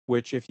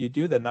 which if you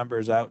do the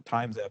numbers out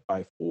times that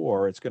by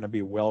four, it's going to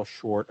be well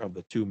short of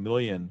the 2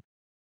 million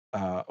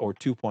or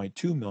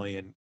 2.2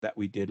 million that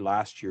we did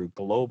last year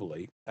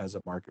globally as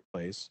a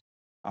marketplace.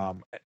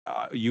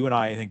 You and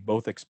I think,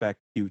 both expect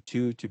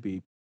Q2 to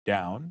be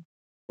down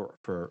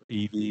for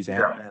EVs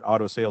and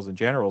auto sales in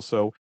general.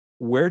 So,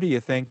 where do you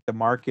think the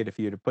market, if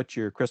you had to put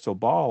your crystal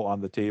ball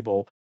on the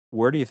table,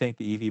 where do you think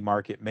the EV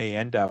market may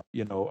end up?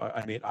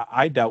 I mean,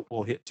 I doubt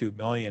we'll hit 2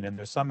 million, and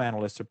there's some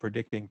analysts are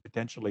predicting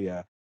potentially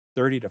a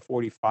 30 to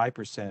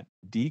 45%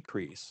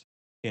 decrease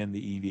in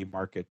the EV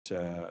market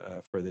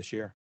for this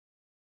year.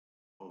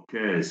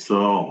 Okay,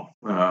 so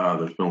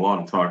there's been a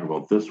lot of talk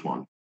about this one.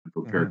 I'm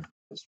Hmm. prepared for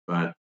this,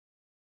 but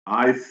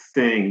I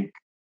think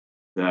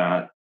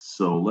that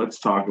so let's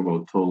talk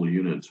about total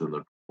units or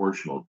the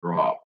proportional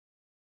drop.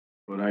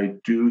 But I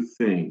do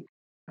think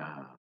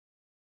uh,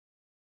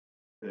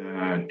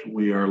 that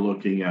we are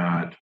looking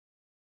at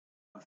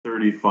a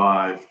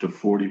 35 to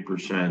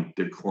 40%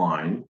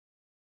 decline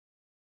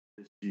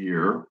this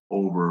year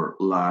over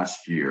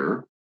last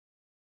year.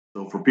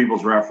 So for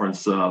people's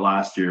reference,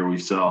 last year we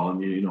sell,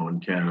 and in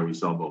Canada we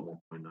sell about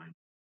 1.9,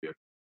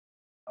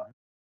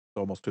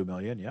 Almost 2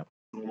 million. Yep.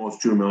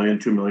 almost 2 million,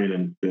 2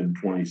 million in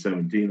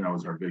 2017. That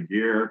was our big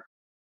year.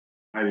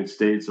 United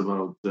States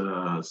about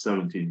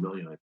 17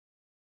 million, I think,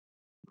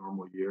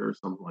 normal year or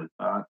something like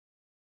that.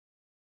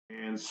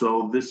 And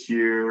so this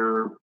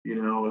year,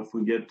 if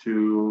we get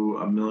to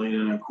 1.25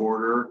 million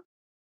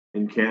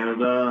in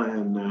Canada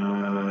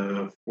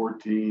and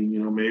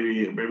 14,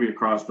 maybe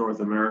across North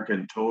America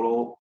in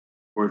total,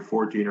 we're at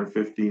 14 or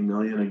 15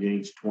 million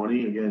against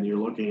 20. Again, you're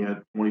looking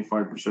at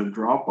 25%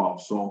 drop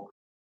off. So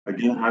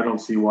again, I don't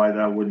see why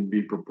that wouldn't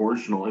be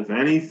proportional. If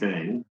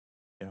anything,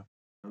 Yeah.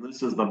 and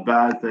this is the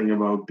bad thing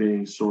about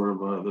being sort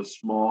of the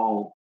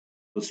small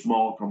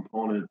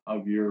component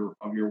of your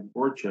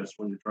war chest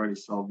when you're trying to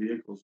sell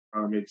vehicles,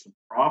 trying to make some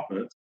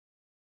profits.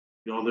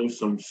 There's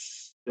some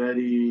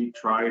steady,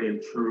 tried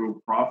and true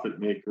profit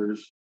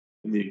makers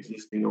in the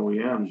existing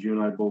OEMs. You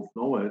and I both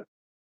know it.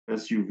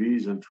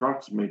 SUVs and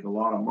trucks make a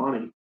lot of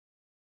money,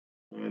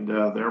 and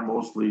they're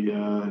mostly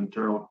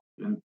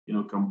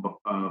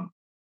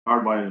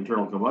powered by an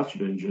internal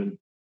combustion engine.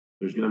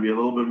 There's going to be a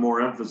little bit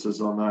more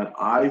emphasis on that,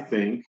 I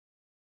think,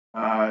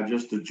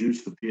 just to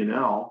juice the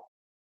P&L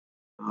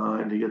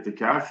and to get the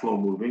cash flow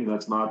moving.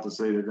 That's not to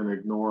say they're going to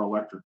ignore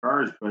electric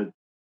cars, but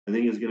I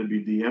think it's going to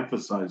be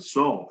de-emphasized.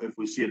 So if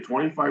we see a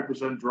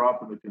 25%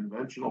 drop in the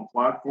conventional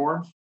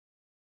platforms,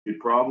 you'd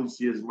probably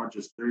see as much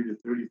as 30 to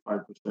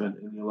 35%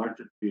 in the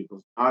electric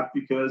vehicles. Not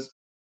because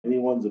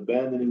anyone's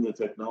abandoning the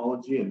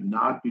technology, and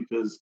not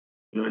because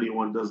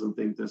anyone doesn't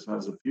think this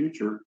has a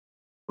future.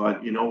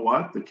 But you know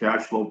what? The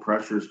cash flow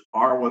pressures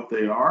are what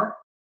they are.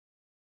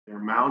 They're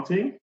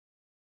mounting,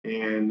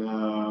 and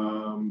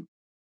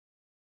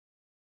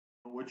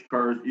which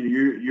cars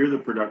you're the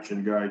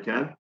production guy,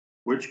 Ken?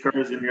 Which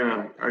cars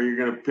are you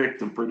gonna pick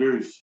to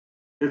produce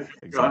if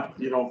you've got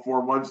Exactly.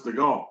 4 months to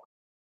go?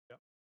 Yep.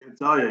 I can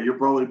tell you, you're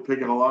probably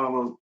picking a lot of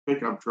those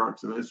pickup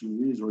trucks and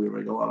SUVs where you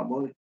make a lot of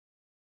money.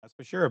 That's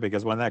for sure.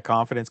 Because when that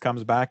confidence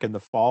comes back in the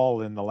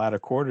fall, in the latter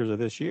quarters of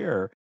this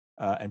year,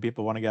 and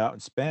people want to get out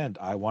and spend,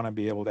 I want to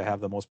be able to have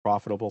the most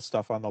profitable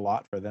stuff on the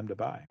lot for them to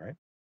buy. Right.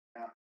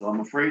 Yeah. So I'm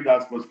afraid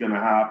that's what's going to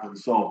happen.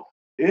 So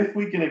if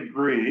we can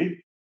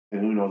agree,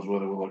 and who knows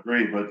whether we'll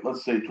agree, but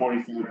let's say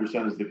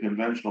 25% is the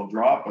conventional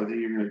drop, I think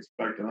you're going to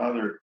expect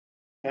another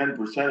 10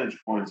 percentage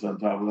points on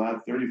top of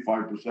that,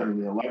 35% in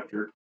the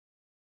electric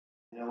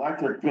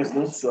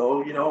business.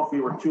 So, if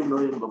we were 2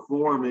 million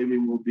before, maybe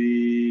we'll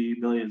be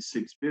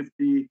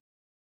 1,650,000.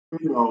 Who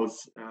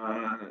knows?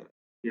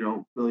 1,500,000,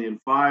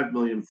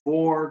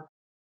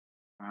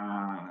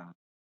 1,400,000,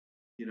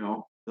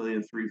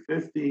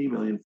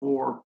 1,350,000,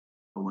 1,400,000,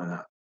 something like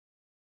that.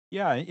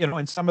 Yeah,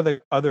 and some of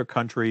the other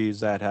countries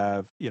that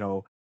have,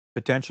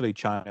 potentially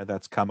China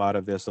that's come out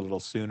of this a little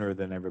sooner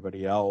than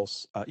everybody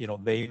else,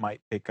 they might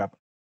pick up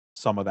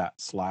some of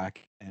that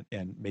slack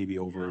and maybe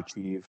Yeah.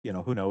 overachieve.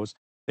 Who knows?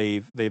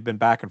 They've been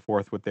back and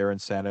forth with their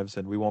incentives,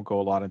 and we won't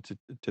go a lot into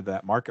to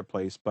that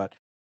marketplace, but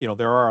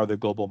there are other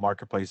global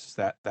marketplaces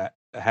that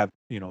have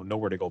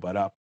nowhere to go but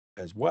up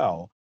as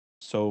well.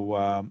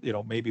 So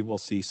maybe we'll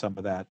see some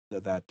of that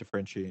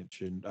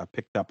differentiation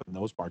picked up in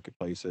those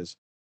marketplaces.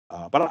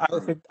 But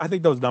I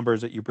think those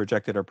numbers that you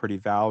projected are pretty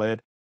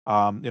valid.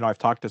 I've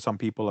talked to some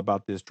people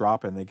about this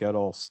drop and they get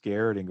all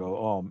scared and go,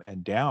 "Oh,"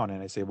 and down.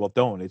 And I say, "Well,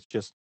 don't. It's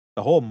just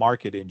the whole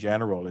market in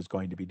general is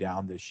going to be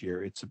down this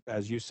year. It's,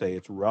 as you say,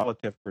 it's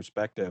relative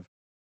perspective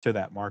to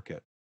that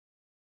market."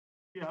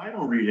 Yeah, I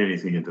don't read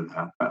anything into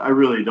that. I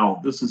really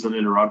don't. This is an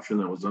interruption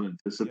that was Yeah.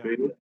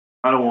 unanticipated.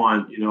 I don't Yeah.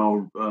 want,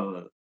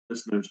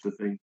 listeners to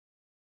think,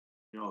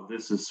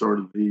 this is sort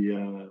of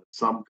the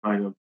some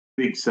kind of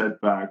big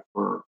setback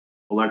for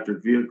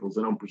electric vehicles.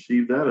 I don't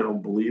perceive that. I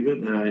don't believe it,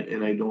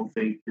 and I don't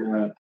think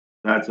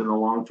that's in the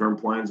long term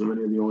plans of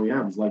any of the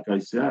OEMs. Like I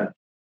said,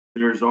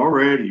 there's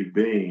already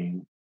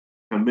been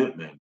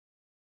commitment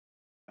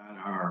that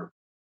are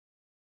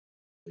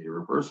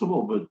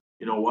irreversible, but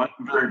you know what?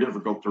 Very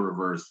difficult to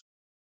reverse.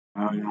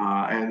 And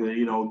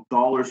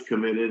dollars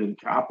committed and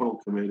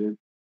capital committed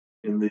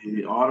in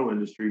the auto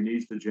industry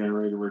needs to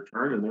generate a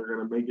return, and they're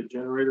going to make it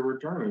generate a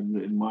return.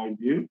 And in my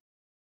view,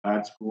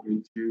 that's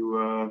going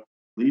to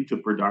lead to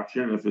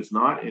production. If it's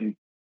not in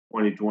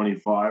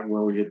 2025,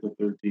 where we hit the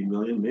 13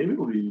 million, maybe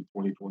it'll be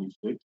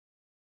 2026.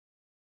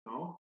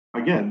 So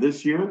again,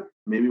 this year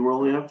maybe we'll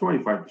only have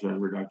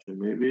 25% reduction.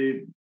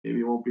 Maybe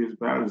it won't be as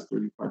bad as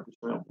 35%.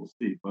 We'll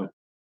see. But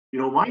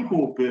my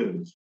hope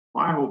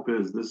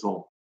is this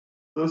will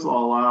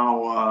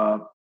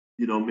allow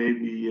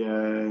maybe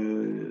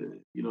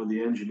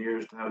the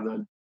engineers to have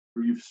that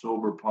brief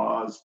sober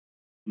pause,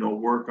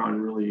 work on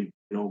really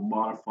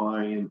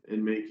modifying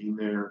and making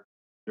their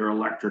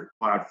electric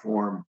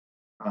platform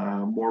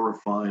more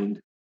refined.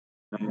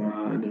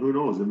 And who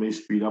knows, it may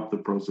speed up the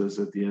process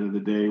at the end of the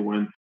day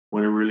when it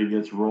really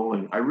gets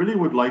rolling. I really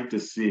would like to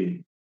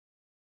see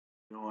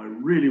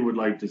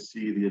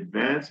the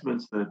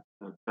advancements that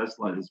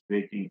Tesla is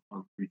making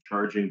on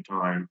recharging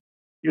time.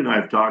 You and I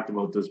have talked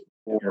about this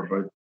before,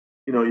 but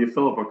you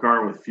fill up a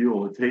car with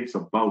fuel, it takes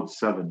about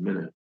 7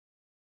 minutes,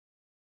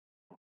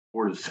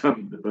 4 to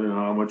 7, depending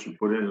on how much you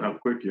put in and how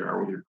quick you are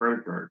with your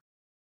credit card.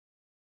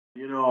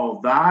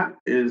 That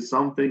is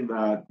something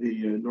that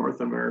the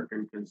North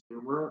American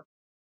consumer,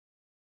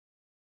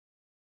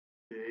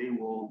 they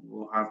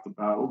will have to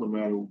battle no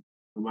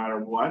matter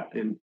what.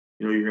 And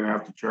you're going to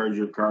have to charge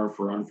your car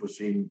for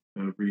unforeseen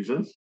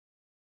reasons.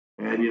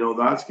 And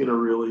that's going to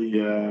really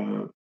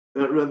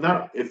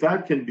if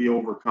that can be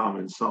overcome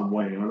in some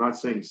way. And I'm not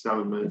saying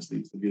 7 minutes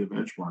needs to be the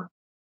benchmark,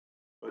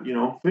 but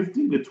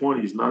 15 to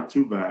 20 is not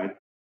too bad.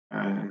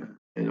 And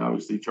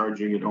obviously,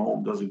 charging at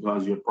home doesn't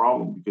cause you a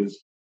problem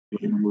because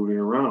you're moving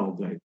around all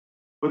day.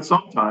 But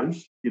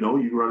sometimes, you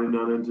run into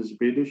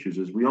unanticipated issues,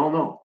 as we all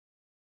know.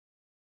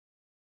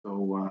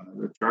 So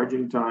the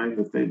charging time,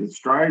 the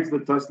strides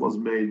that Tesla's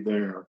made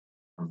there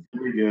are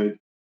very good.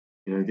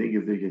 And I think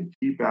if they can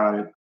keep at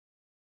it,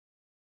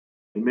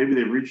 and maybe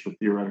they've reached a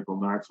theoretical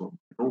maximum.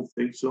 I don't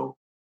think so.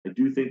 I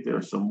do think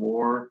there's some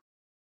more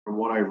from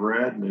what I've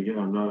read. And again,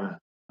 I'm not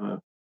a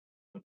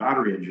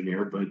battery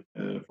engineer, but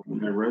from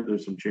what I read,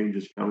 there's some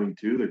changes coming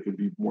too. There could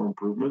be more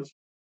improvements.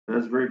 And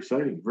that's very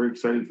exciting. Very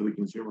exciting for the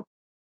consumer.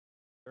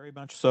 Very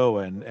much so,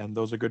 and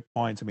those are good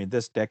points. I mean,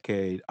 this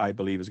decade, I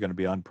believe, is going to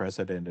be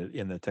unprecedented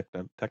in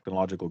the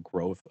technological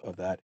growth of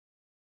that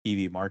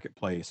EV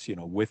marketplace.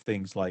 With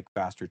things like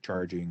faster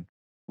charging,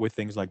 with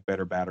things like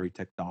better battery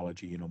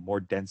technology. More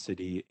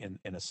density in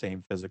a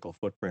same physical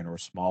footprint or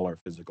smaller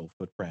physical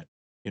footprint.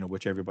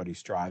 Which everybody's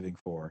striving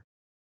for.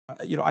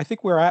 I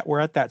think we're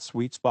at that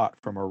sweet spot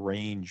from a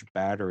range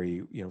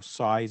battery,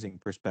 sizing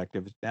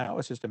perspective. Now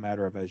it's just a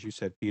matter of, as you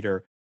said,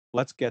 Peter,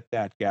 let's get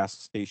that gas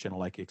station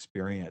like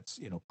experience,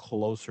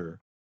 closer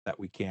that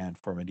we can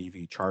from an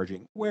EV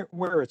charging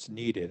where it's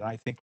needed. And I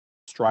think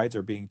strides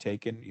are being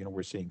taken.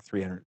 We're seeing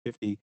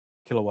 350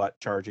 kilowatt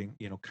charging,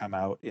 come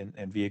out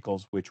in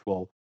vehicles, which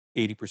will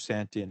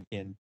 80%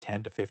 in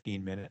 10 to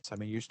 15 minutes. I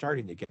mean, you're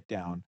starting to get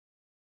down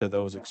to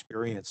those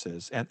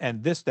experiences.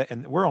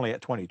 And we're only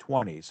at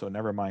 2020, so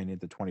never mind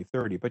into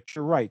 2030. But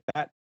you're right,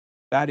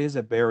 that is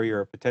a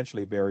barrier,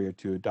 potentially a barrier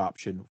to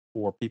adoption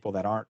for people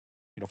that aren't,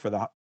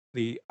 for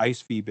the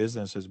ICE fee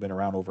business has been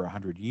around over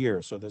 100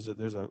 years. So there's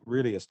a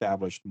really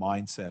established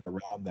mindset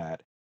around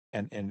that.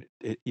 And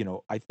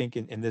I think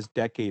in this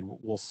decade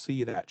we'll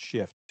see that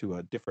shift to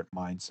a different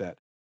mindset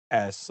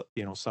as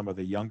some of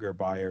the younger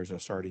buyers are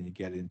starting to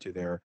get into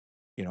their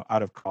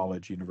out of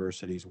college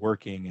universities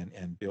working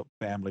and build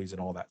families and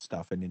all that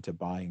stuff and into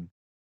buying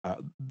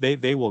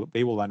they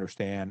will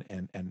understand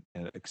and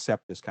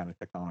accept this kind of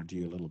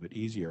technology a little bit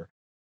easier.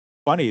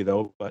 Funny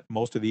though, but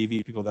most of the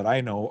EV people that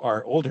I know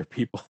are older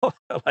people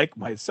like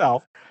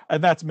myself,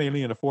 and that's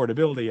mainly an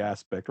affordability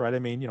aspect, right? I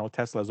mean,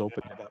 Tesla's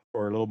opened it up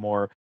for a little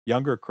more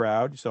younger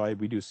crowd, so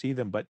we do see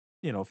them. But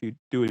if you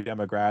do a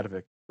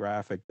demographic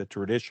graphic, the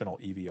traditional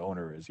EV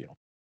owner is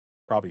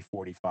probably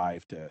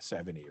 45 to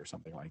 70 or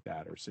something like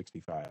that, or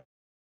 65.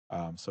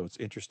 So it's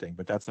interesting,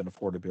 but that's an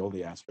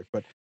affordability aspect.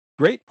 But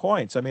great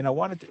points. I mean,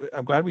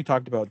 I'm glad we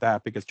talked about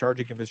that because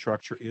charging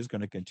infrastructure is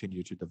going to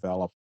continue to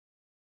develop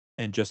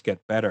and just get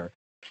better.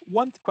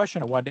 One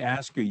question I wanted to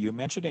ask you: you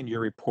mentioned in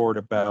your report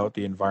about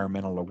the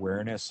environmental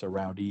awareness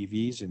around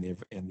EVs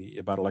and the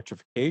about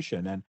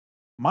electrification, and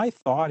my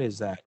thought is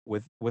that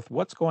with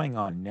what's going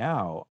on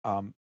now,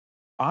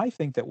 I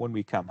think that when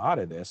we come out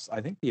of this,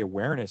 I think the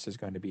awareness is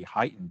going to be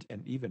heightened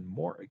and even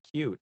more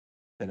acute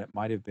than it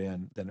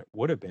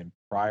would have been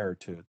prior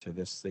to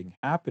this thing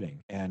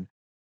happening. And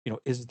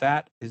is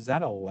that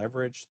a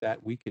leverage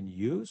that we can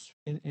use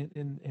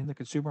in the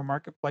consumer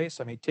marketplace?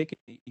 I mean, taking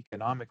the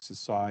economics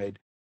aside,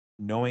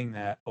 knowing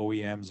that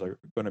OEMs are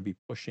going to be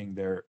pushing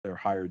their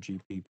higher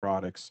GP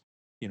products,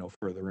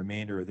 for the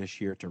remainder of this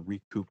year to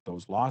recoup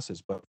those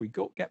losses. But if we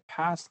get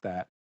past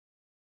that,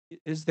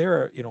 is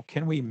there,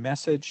 can we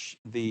message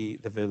the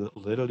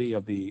validity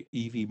of the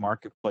EV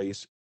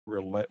marketplace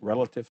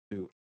relative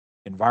to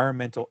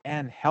environmental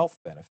and health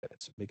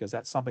benefits? Because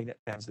that's something that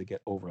tends to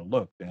get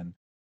overlooked. And,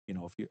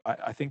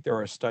 I think there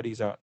are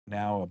studies out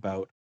now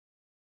about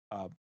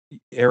uh,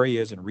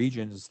 areas and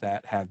regions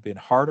that have been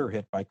harder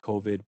hit by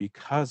COVID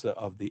because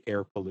of the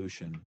air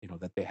pollution,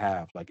 that they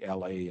have, like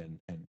LA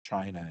and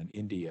China and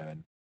India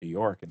and New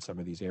York and some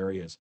of these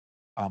areas,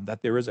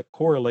 that there is a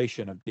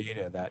correlation of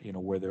data that,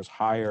 where there's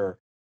higher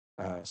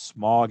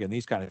smog and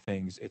these kind of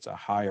things, it's a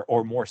higher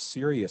or more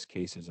serious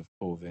cases of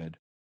COVID.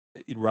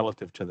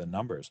 relative to the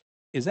numbers.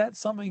 Is that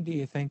something, do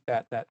you think,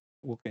 that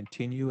will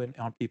continue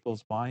on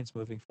people's minds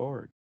moving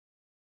forward?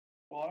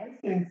 Well, I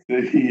think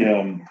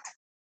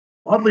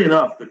oddly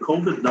enough, the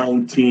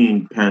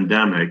COVID-19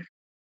 pandemic,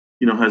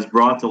 has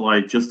brought to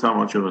light just how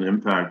much of an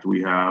impact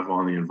we have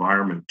on the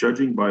environment.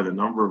 Judging by the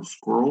number of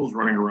squirrels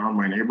running around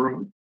my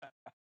neighborhood,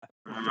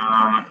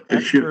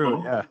 That's you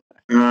true. know,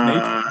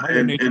 Yeah,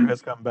 Mother Nature and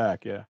has come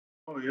back. Yeah.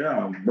 oh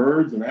yeah,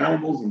 birds and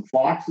animals and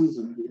foxes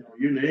and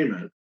you name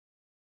it.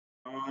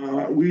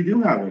 We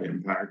do have an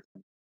impact.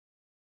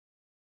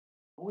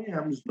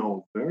 OEMs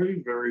know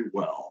very, very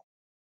well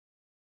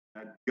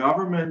that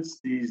governments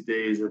these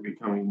days are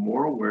becoming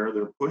more aware.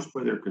 They're pushed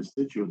by their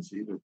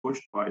constituency. They're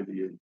pushed by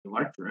the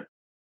electorate.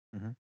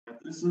 Mhm. That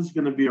this is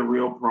going to be a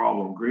real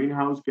problem.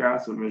 Greenhouse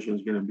gas emission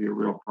is going to be a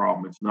real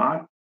problem. It's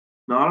not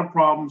a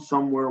problem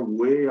somewhere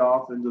way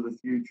off into the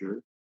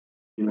future.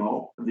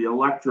 The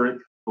electorate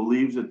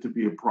believes it to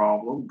be a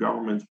problem.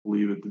 Governments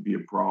believe it to be a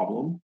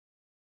problem.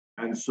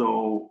 And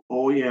so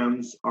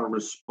OEMs are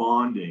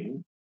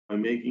responding by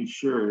making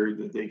sure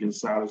that they can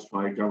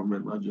satisfy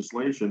government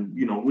legislation.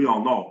 We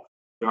all know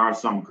there are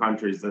some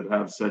countries that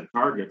have set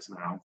targets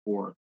now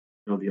for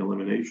the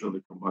elimination of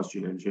the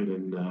combustion engine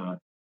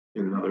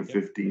in another Yep.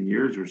 15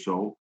 years or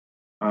so.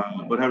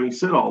 But having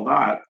said all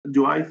that,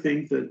 do I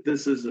think that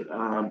this has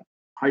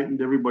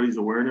heightened everybody's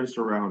awareness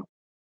around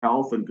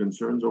health and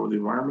concerns over the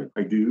environment?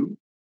 I do.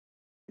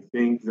 I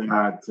think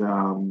that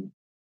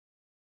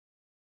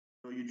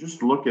you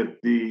just look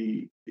at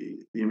the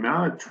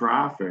amount of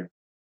traffic,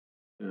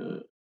 uh,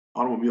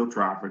 automobile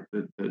traffic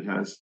that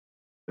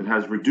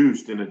has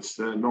reduced in its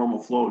normal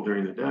flow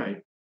during the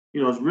day.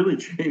 It's really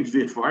changed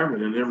the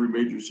environment in every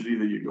major city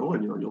that you go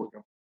in. You look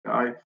up the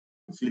sky,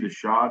 you see the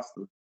shots,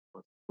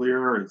 it's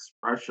clearer, it's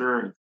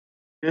fresher,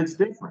 it's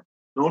different,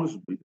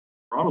 noticeably.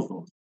 Toronto's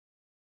noticeable.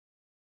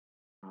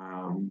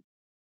 Um,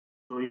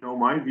 so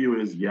my view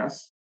is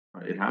yes,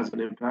 it has an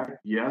impact.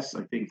 Yes,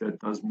 I think that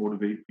does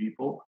motivate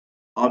people.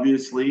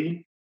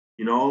 Obviously,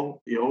 you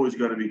always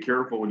got to be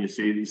careful when you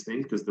say these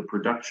things because the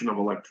production of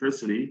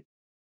electricity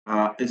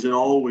isn't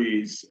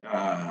always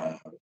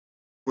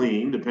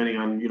clean, depending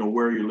on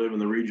where you live in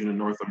the region in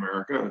North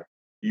America.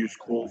 Use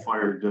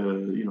coal-fired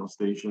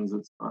stations.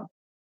 It's not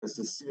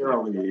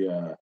necessarily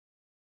the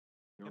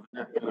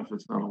net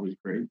benefit's not always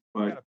great,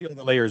 but Gotta peel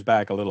the layers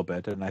back a little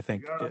bit, and I you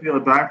think, got to peel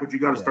it back. But you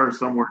got to yeah. start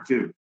somewhere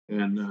too.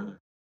 And uh,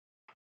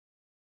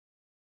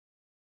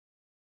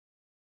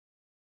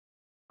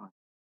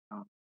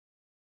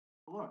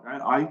 look,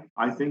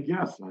 I think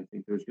yes. I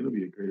think there's going to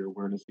be a greater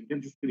awareness.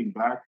 Again, just getting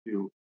back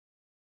to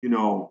you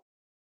know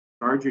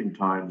charging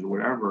times or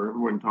whatever.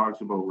 Everyone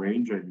talks about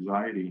range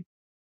anxiety,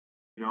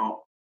 you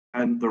know,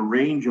 and the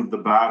range of the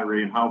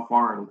battery and how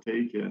far it'll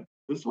take it.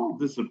 This all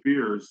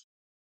disappears,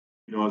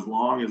 as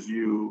long as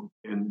you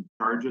can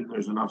charge it.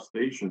 There's enough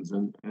stations,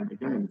 and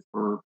again,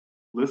 for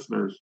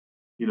listeners,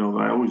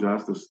 I always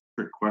ask this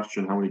trick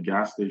question: how many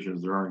gas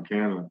stations there are in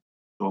Canada?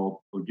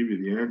 So I'll give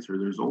you the answer.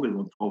 There's only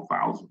about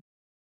 12,000.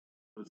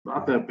 It's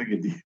not that big a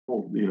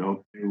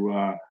deal,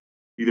 to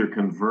either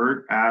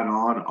convert, add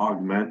on,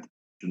 augment. I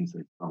shouldn't say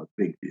it's not a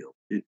big deal.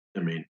 I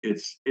mean,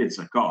 it's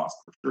a cost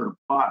for sure.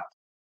 But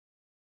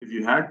if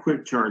you had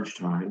quick charge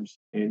times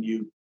and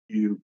you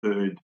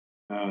could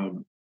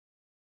um,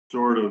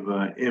 sort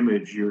of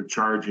image your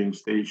charging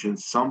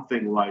stations,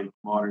 something like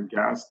modern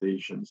gas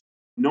stations,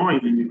 knowing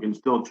that you can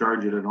still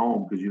charge it at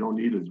home because you don't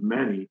need as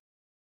many,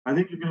 I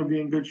think you're going to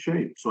be in good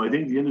shape. So I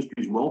think the industry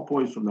is well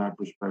poised from that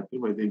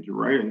perspective. I think you're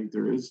right. I think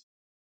there is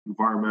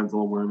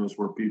environmental awareness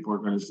where people are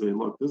going to say,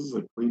 look, this is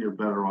a cleaner,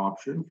 better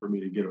option for me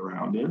to get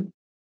around in,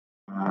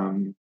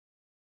 um,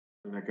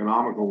 an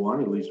economical one,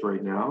 at least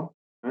right now.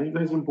 I think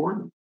that's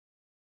important.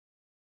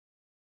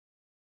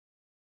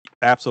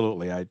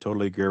 Absolutely, I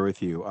totally agree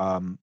with you.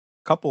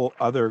 Couple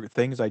other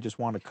things I just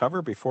want to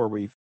cover before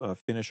we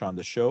finish on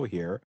the show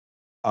here.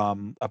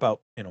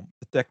 About the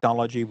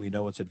technology, we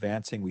know it's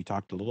advancing. We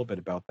talked a little bit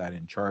about that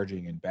in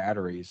charging and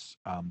batteries,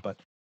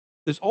 but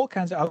there's all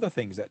kinds of other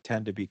things that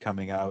tend to be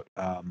coming out.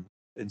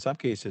 In some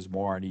cases,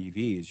 more on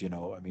EVs.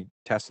 I mean,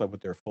 Tesla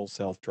with their full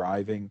self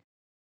driving,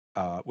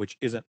 which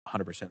isn't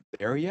 100%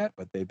 there yet,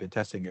 but they've been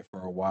testing it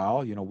for a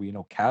while. We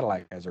know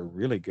Cadillac has a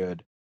really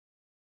good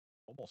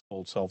almost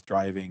full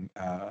self-driving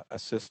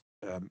assist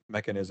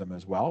mechanism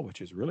as well,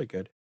 which is really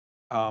good.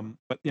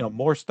 But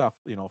more stuff,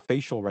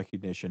 facial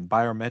recognition,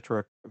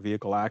 biometric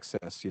vehicle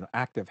access,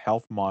 active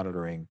health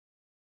monitoring,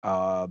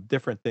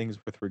 different things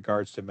with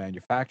regards to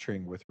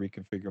manufacturing with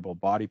reconfigurable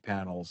body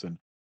panels and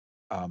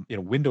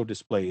window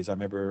displays. I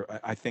remember,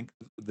 I think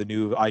the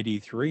new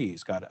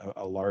ID.3's got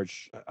a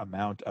large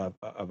amount of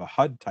a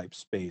HUD type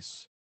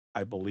space,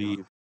 I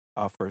believe,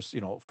 for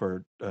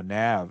for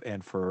nav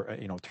and for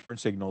turn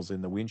signals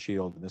in the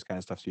windshield and this kind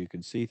of stuff, so you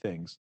can see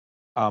things.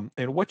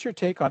 And what's your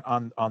take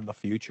on the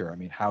future? I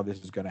mean, how this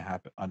is going to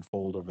happen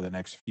unfold over the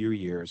next few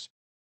years,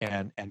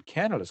 and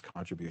Canada's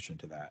contribution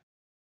to that.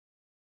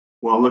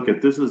 Well, look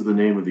at this is the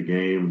name of the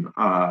game.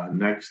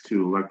 Next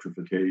to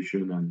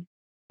electrification and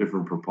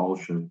different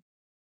propulsion,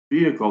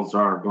 vehicles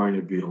are going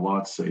to be a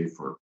lot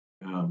safer.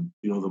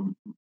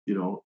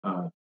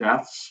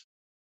 Deaths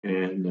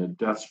and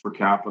deaths per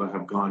capita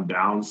have gone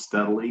down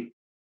steadily.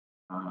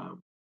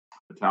 Um,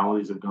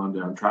 Fatalities have gone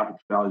down. Traffic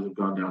fatalities have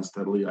gone down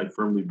steadily. I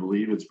firmly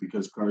believe it's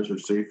because cars are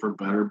safer,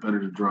 better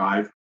to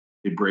drive.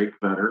 They brake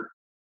better,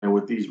 and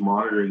with these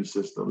monitoring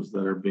systems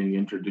that are being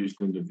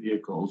introduced into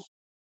vehicles,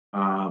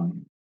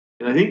 um,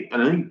 and I think,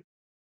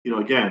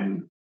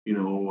 again,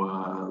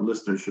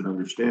 listeners should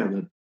understand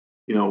that,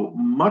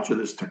 much of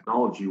this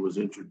technology was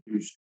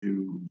introduced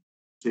to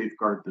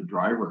safeguard the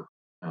driver,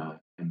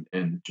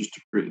 and just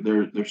to create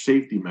their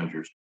safety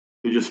measures.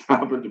 They just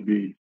happen to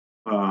be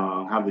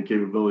have the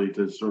capability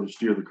to sort of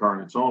steer the car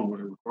on its own when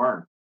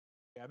required.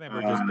 Yeah, I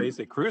remember just Uh,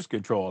 basic cruise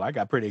control. I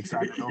got pretty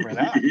excited over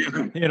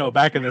that. yeah,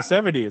 Back in the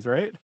 70s,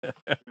 right?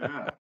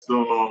 yeah.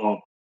 So,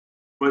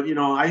 but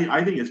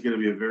I think it's going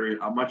to be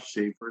a much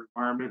safer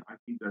environment. I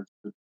think that's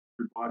good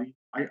for everybody.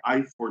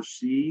 I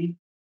foresee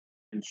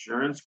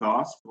insurance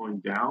costs going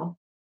down.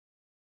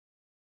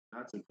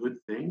 That's a good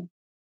thing.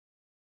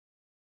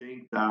 I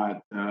think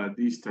that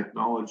these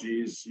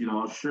technologies,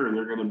 sure,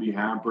 they're going to be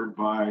hampered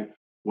by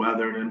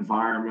weather and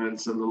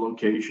environments and the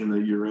location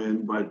that you're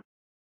in, but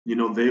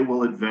they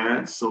will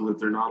advance so that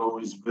they're not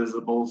always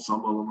visible.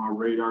 Some of them are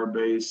radar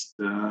based.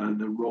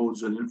 The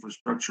roads and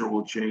infrastructure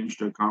will change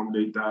to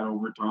accommodate that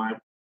over time.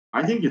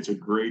 I think it's a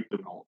great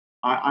development.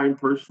 I'm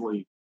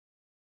personally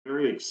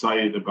very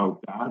excited about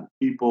that.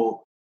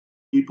 People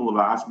have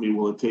asked me,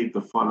 will it take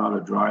the fun out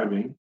of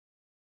driving?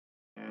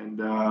 And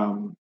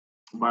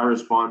my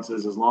response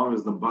is, as long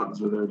as the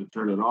buttons are there to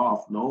turn it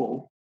off,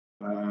 no.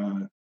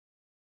 Uh,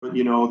 but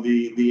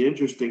the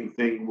interesting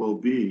thing will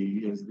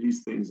be as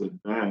these things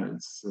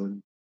advance,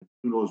 and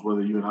who knows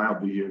whether you and I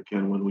will be here,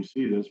 Ken, when we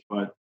see this.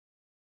 But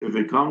if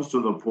it comes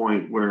to the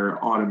point where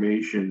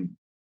automation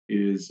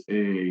is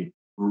a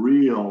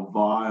real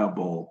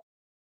viable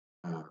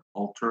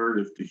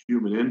alternative to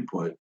human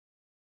input,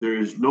 there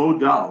is no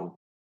doubt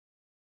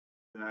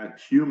that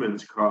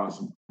humans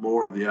cause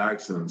more of the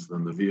accidents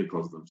than the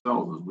vehicles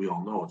themselves. As we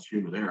all know, it's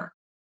human error.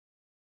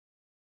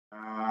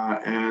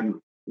 And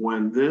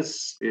when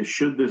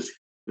should this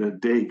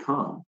day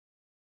come,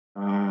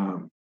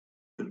 um,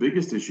 the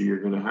biggest issue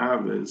you're going to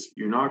have is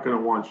you're not going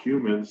to want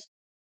humans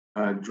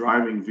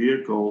driving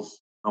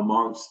vehicles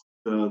amongst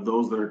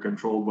those that are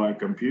controlled by a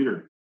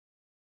computer.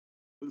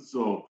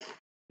 So,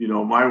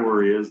 my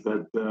worry is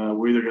that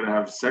we're either going to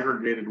have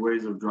segregated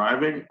ways of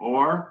driving,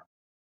 or,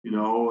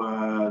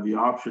 the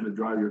option to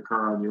drive your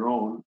car on your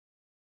own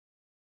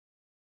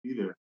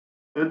either.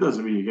 That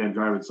doesn't mean you can't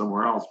drive it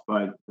somewhere else,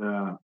 but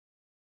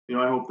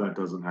I hope that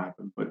doesn't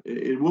happen. But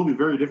it will be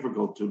very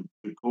difficult to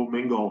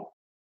commingle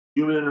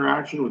human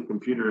interaction with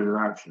computer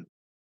interaction.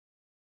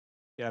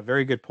 Yeah,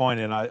 very good point,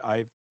 and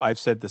I've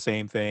said the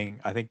same thing.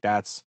 I think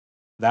that's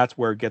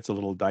where it gets a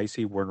little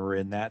dicey when we're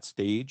in that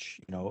stage.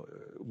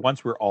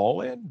 Once we're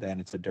all in, then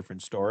it's a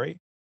different story.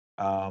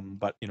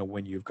 But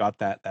when you've got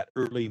that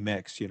early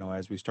mix,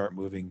 as we start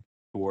moving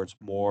towards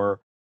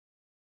more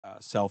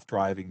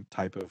self-driving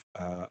type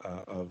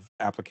of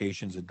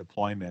applications and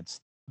deployments,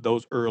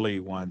 those early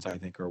ones I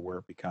think are where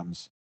it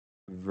becomes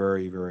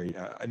very, very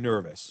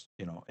nervous.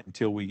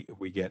 Until we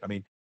get. I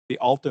mean, the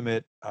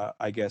ultimate,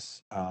 I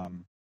guess.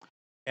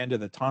 End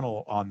of the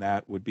tunnel on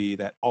that would be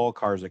that all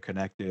cars are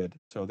connected,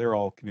 so they're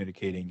all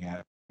communicating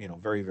at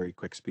very, very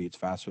quick speeds,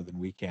 faster than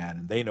we can,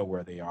 and they know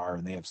where they are,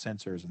 and they have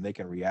sensors, and they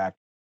can react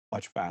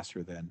much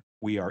faster than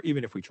we are,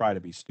 even if we try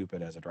to be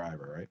stupid as a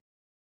driver, right?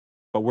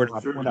 But we're Well,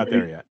 not we're certainly not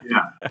there yet.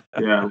 yeah,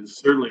 yeah, it would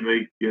certainly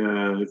make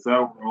if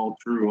that were all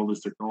true, all this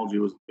technology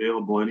was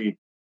available, any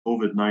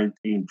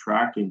COVID-19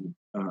 tracking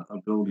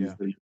abilities Yeah,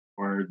 that you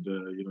required,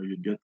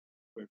 you'd get.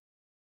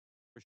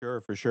 for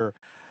sure, for sure.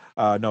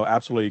 No,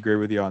 absolutely agree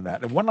with you on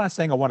that. And one last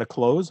thing I want to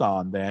close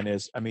on then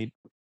is, I mean,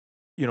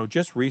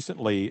 just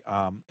recently,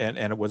 and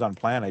it was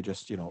unplanned. I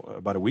just,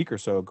 about a week or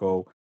so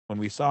ago, when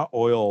we saw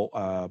oil,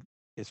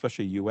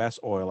 especially U.S.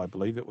 oil, I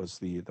believe it was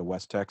the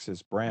West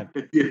Texas Brent,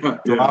 Yeah, yeah.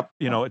 drop,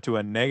 to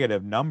a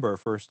negative number,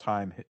 first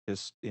time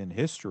in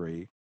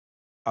history.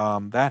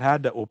 That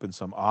had to open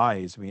some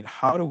eyes. I mean,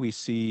 how do we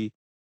see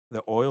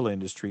the oil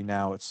industry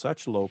now at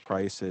such low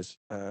prices?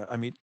 I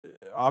mean,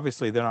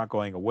 obviously they're not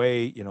going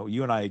away.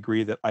 You and I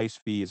agree that ICE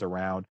fee is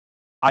around.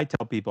 I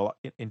tell people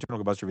internal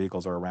combustion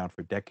vehicles are around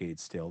for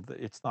decades still.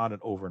 It's not an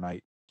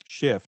overnight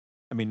shift.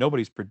 I mean,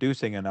 nobody's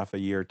producing enough a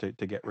year to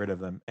get rid of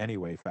them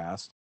anyway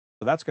fast.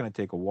 So that's going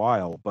to take a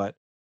while. But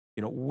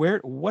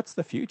what's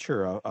the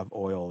future of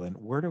oil, and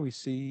where do we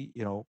see,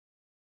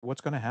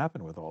 what's going to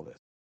happen with all this?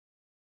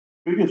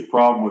 Biggest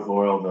problem with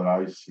oil that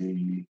I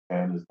see,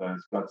 and is that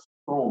it's got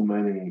so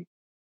many,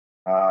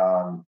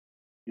 um,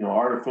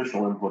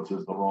 artificial inputs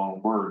is the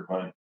wrong word,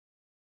 but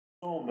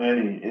so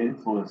many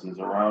influences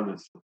around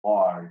its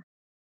supply.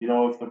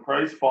 If the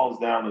price falls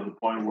down to the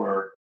point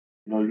where,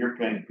 you're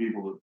paying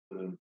people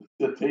to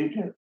take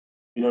it,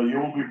 you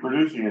won't be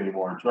producing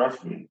anymore.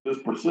 Trust me. If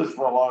this persists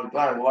for a long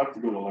time, we'll have to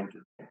go to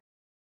electric.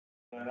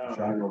 Yeah,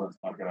 for I sure. know that's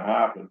not going to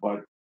happen,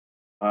 but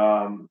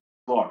um,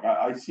 look,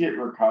 I see it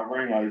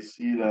recovering. I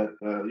see that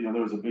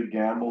there was a big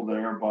gamble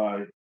there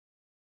by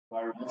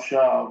by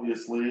Russia,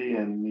 obviously,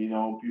 and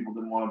people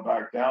didn't want to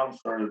back down,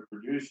 started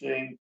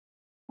producing.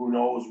 Who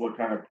knows what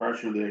kind of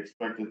pressure they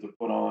expected to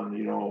put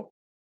on,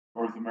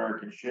 North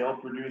American shale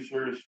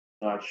producers.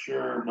 Not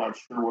sure. Not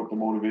sure what the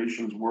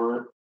motivations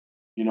were.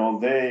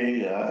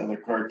 The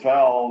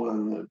cartel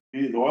and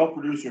the oil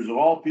producers of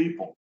all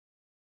people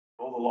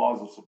know the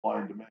laws of supply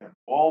and demand.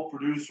 All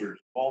producers,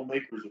 all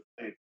makers of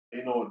things,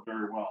 they know it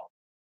very well.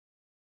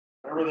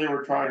 Whatever they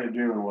were trying to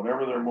do and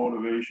whatever their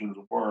motivations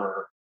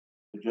were,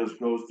 it just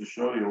goes to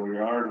show you when you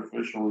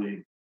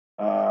artificially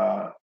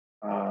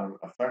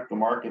affect the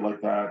market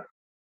like that,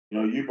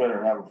 you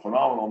better have a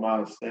phenomenal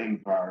amount of staying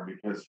power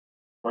because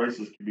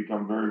prices can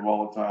become very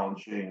volatile and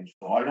change.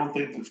 So I don't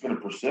think it's going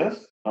to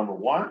persist. Number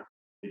one,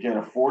 they can't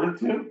afford it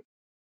to.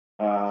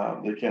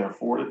 They can't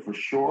afford it for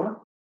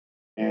sure.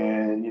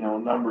 And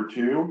number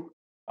two,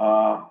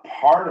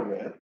 part of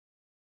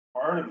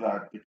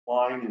that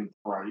decline in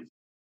price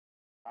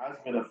has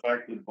been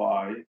affected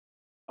by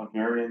a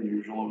very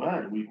unusual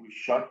event. We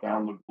shut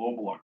down the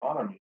global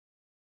economy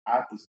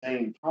at the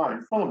same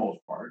time, for the most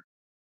part.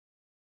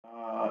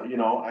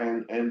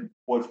 And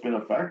what's been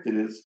affected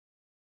is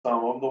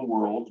some of the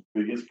world's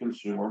biggest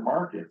consumer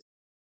markets: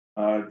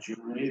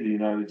 Germany, the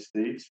United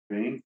States,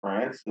 Spain,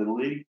 France,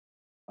 Italy,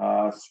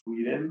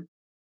 Sweden,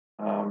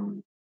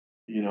 um,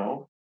 you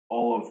know,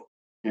 all of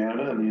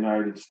Canada and the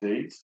United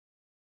States.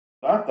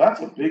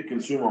 That's a big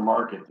consumer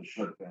market to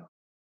shut down.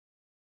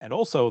 And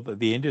also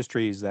the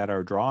industries that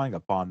are drawing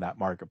upon that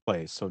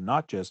marketplace. So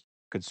not just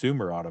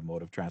consumer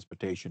automotive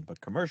transportation, but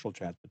commercial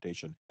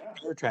transportation, Yeah.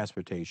 air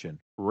transportation,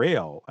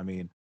 rail. I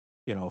mean,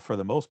 for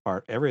the most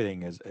part,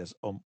 everything is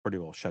pretty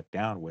well shut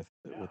down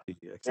Yeah. with the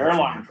exception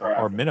Airline of or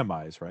traffic.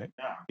 minimized, right?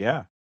 Yeah.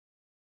 Yeah.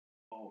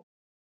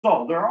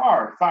 So there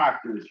are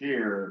factors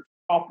here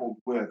coupled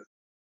with,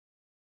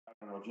 I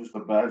don't know, just a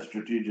bad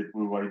strategic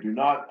move. I do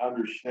not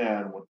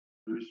understand what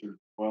the producers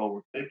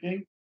were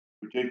thinking,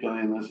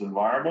 particularly in this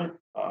environment,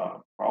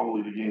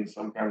 probably to gain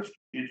some kind of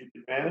strategic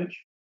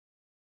advantage.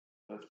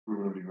 That's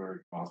proven to be very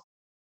costly.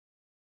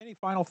 Any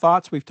final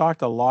thoughts? We've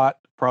talked a lot,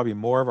 probably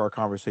more of our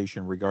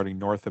conversation regarding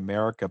North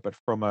America, but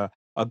from a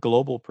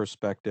global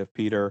perspective,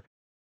 Peter,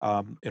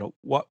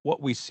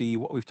 what we see,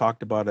 what we've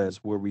talked about as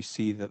where we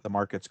see that the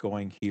market's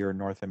going here in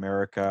North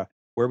America,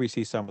 where we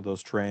see some of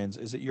those trends.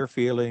 Is it your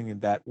feeling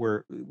that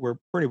we're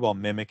pretty well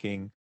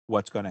mimicking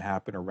what's going to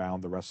happen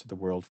around the rest of the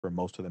world for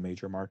most of the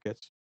major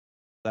markets? Is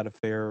that a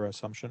fair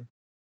assumption?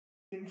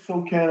 I think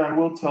so, Ken. I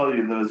will tell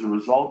you that as a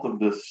result of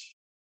this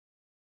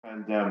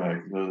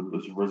pandemic,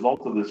 as a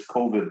result of this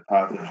COVID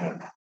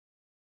pathogen,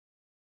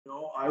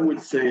 I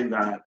would say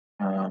that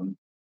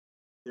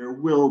there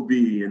will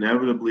be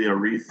inevitably a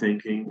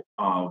rethinking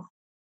of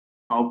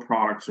how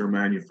products are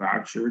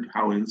manufactured,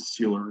 how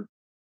insular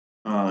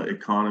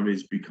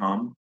economies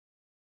become.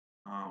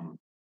 Um,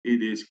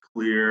 it is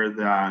clear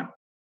that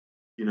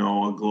a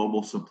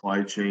global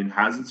supply chain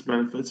has its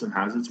benefits and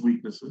has its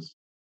weaknesses,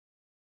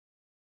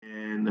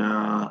 and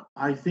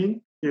I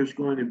think there's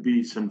going to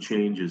be some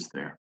changes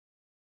there.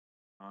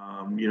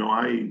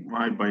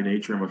 I by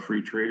nature I'm a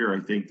free trader. I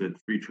think that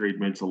free trade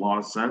makes a lot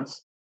of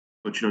sense,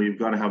 but you've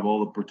got to have all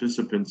the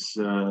participants,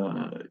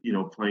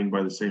 playing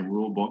by the same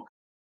rule book,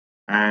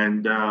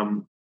 and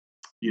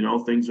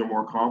things are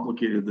more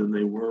complicated than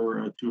they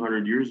were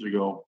 200 years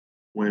ago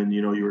when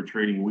you were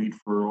trading wheat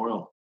for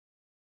oil.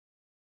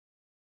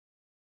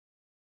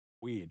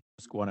 We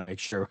just want to make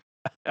sure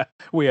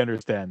we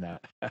understand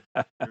that.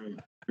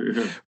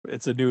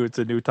 It's a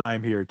new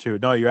time here too.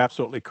 No, you're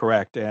absolutely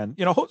correct, and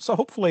so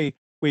hopefully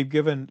we've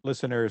given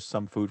listeners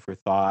some food for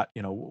thought.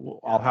 I'll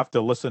Yeah. have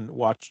to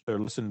watch or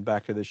listen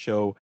back to the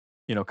show.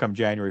 Come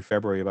January,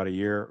 February, about a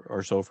year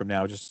or so from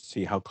now, just to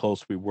see how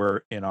close we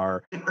were in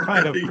our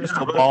kind of Yeah,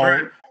 crystal that's ball,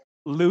 right.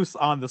 loose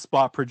on the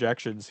spot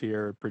projections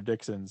here,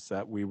 predictions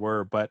that we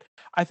were. But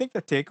I think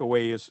the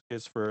takeaway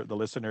is for the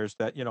listeners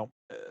that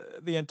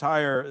the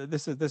entire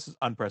this is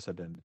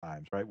unprecedented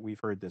times, right? We've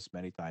heard this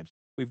many times.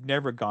 We've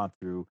never gone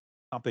through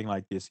something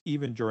like this,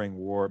 even during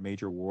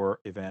major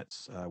war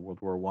events, World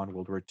War One,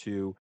 World War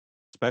Two,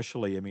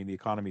 especially. I mean, the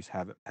economies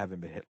haven't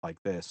been hit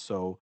like this,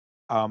 so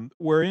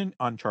we're in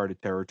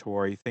uncharted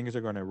territory. Things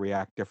are going to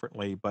react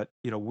differently, but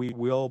we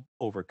will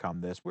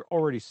overcome this. We're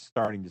already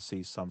starting to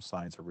see some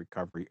signs of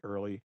recovery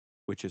early,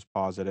 which is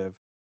positive.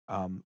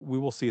 We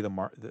will see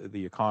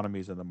the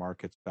economies and the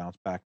markets bounce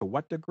back. To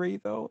what degree,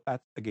 though,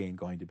 that's again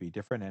going to be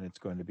different, and it's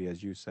going to be,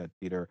 as you said,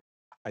 Peter,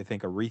 I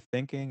think a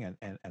rethinking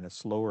and a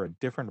slower, a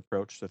different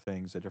approach to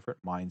things, a different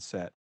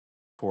mindset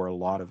for a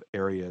lot of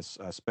areas,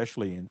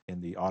 especially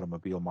in the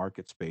automobile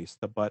market space.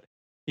 But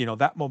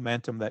that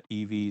momentum that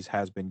EVs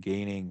has been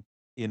gaining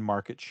in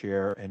market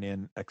share and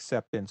in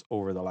acceptance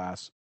over the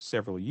last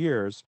several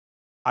years,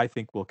 I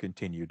think will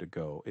continue to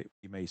go.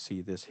 You may see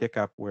this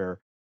hiccup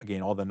where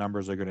again all the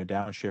numbers are going to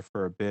downshift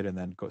for a bit and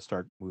then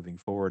start moving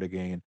forward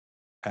again.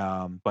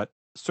 But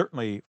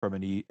certainly from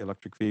an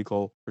electric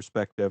vehicle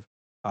perspective,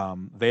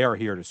 they are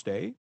here to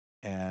stay.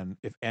 And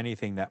if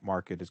anything, that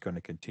market is going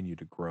to continue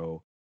to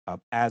grow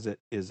as it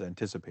is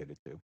anticipated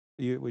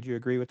to. Would you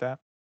agree with that?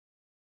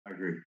 I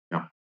agree.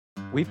 Yeah.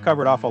 we've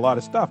covered off a lot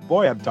of stuff.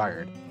 Boy, I'm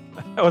tired.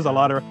 That was a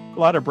lot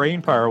of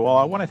brain power. Well,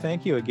 I want to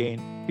thank you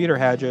again, Peter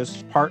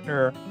Hadges,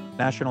 partner,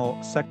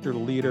 national sector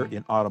leader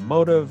in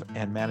automotive,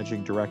 and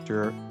managing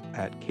director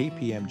at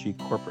KPMG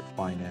Corporate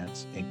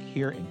Finance Inc.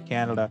 here in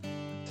Canada.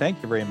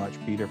 Thank you very much,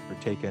 Peter, for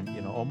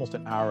taking almost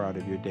an hour out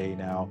of your day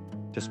now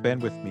to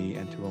spend with me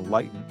and to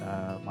enlighten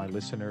my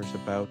listeners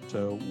about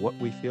what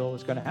we feel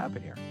is going to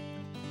happen here.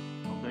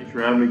 Well, thanks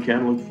for having me,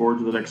 Ken. Look forward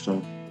to the next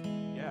time.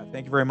 Yeah,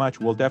 thank you very much.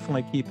 We'll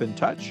definitely keep in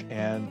touch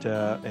and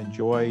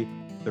enjoy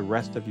the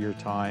rest of your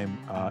time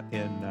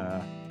in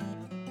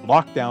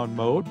lockdown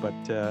mode.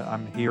 But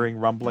I'm hearing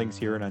rumblings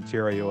here in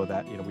Ontario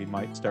that we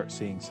might start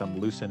seeing some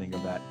loosening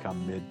of that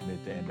come mid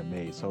to end of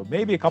May. So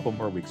maybe a couple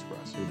more weeks for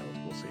us. Who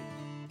knows? We'll see.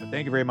 But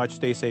thank you very much.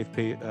 Stay safe,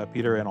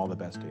 Peter, and all the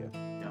best to you.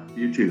 Yeah,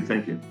 you too.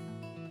 Thank you.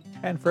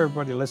 And for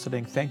everybody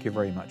listening, thank you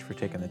very much for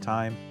taking the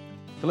time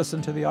to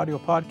listen to the audio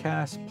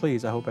podcast.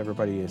 Please, I hope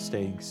everybody is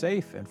staying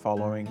safe and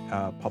following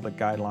public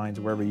guidelines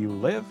wherever you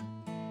live.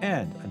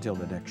 And until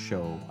the next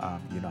show,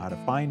 you know how to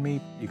find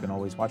me. You can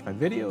always watch my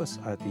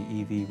videos at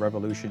the EV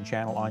Revolution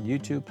channel on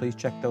YouTube. Please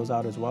check those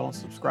out as well and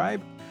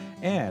subscribe.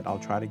 And I'll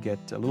try to get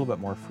a little bit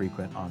more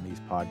frequent on these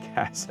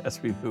podcasts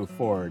as we move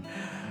forward.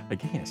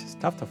 Again, it's just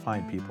tough to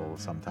find people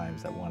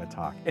sometimes that want to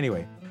talk.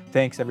 Anyway,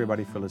 thanks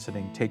everybody for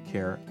listening. Take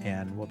care,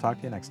 and we'll talk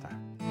to you next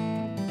time.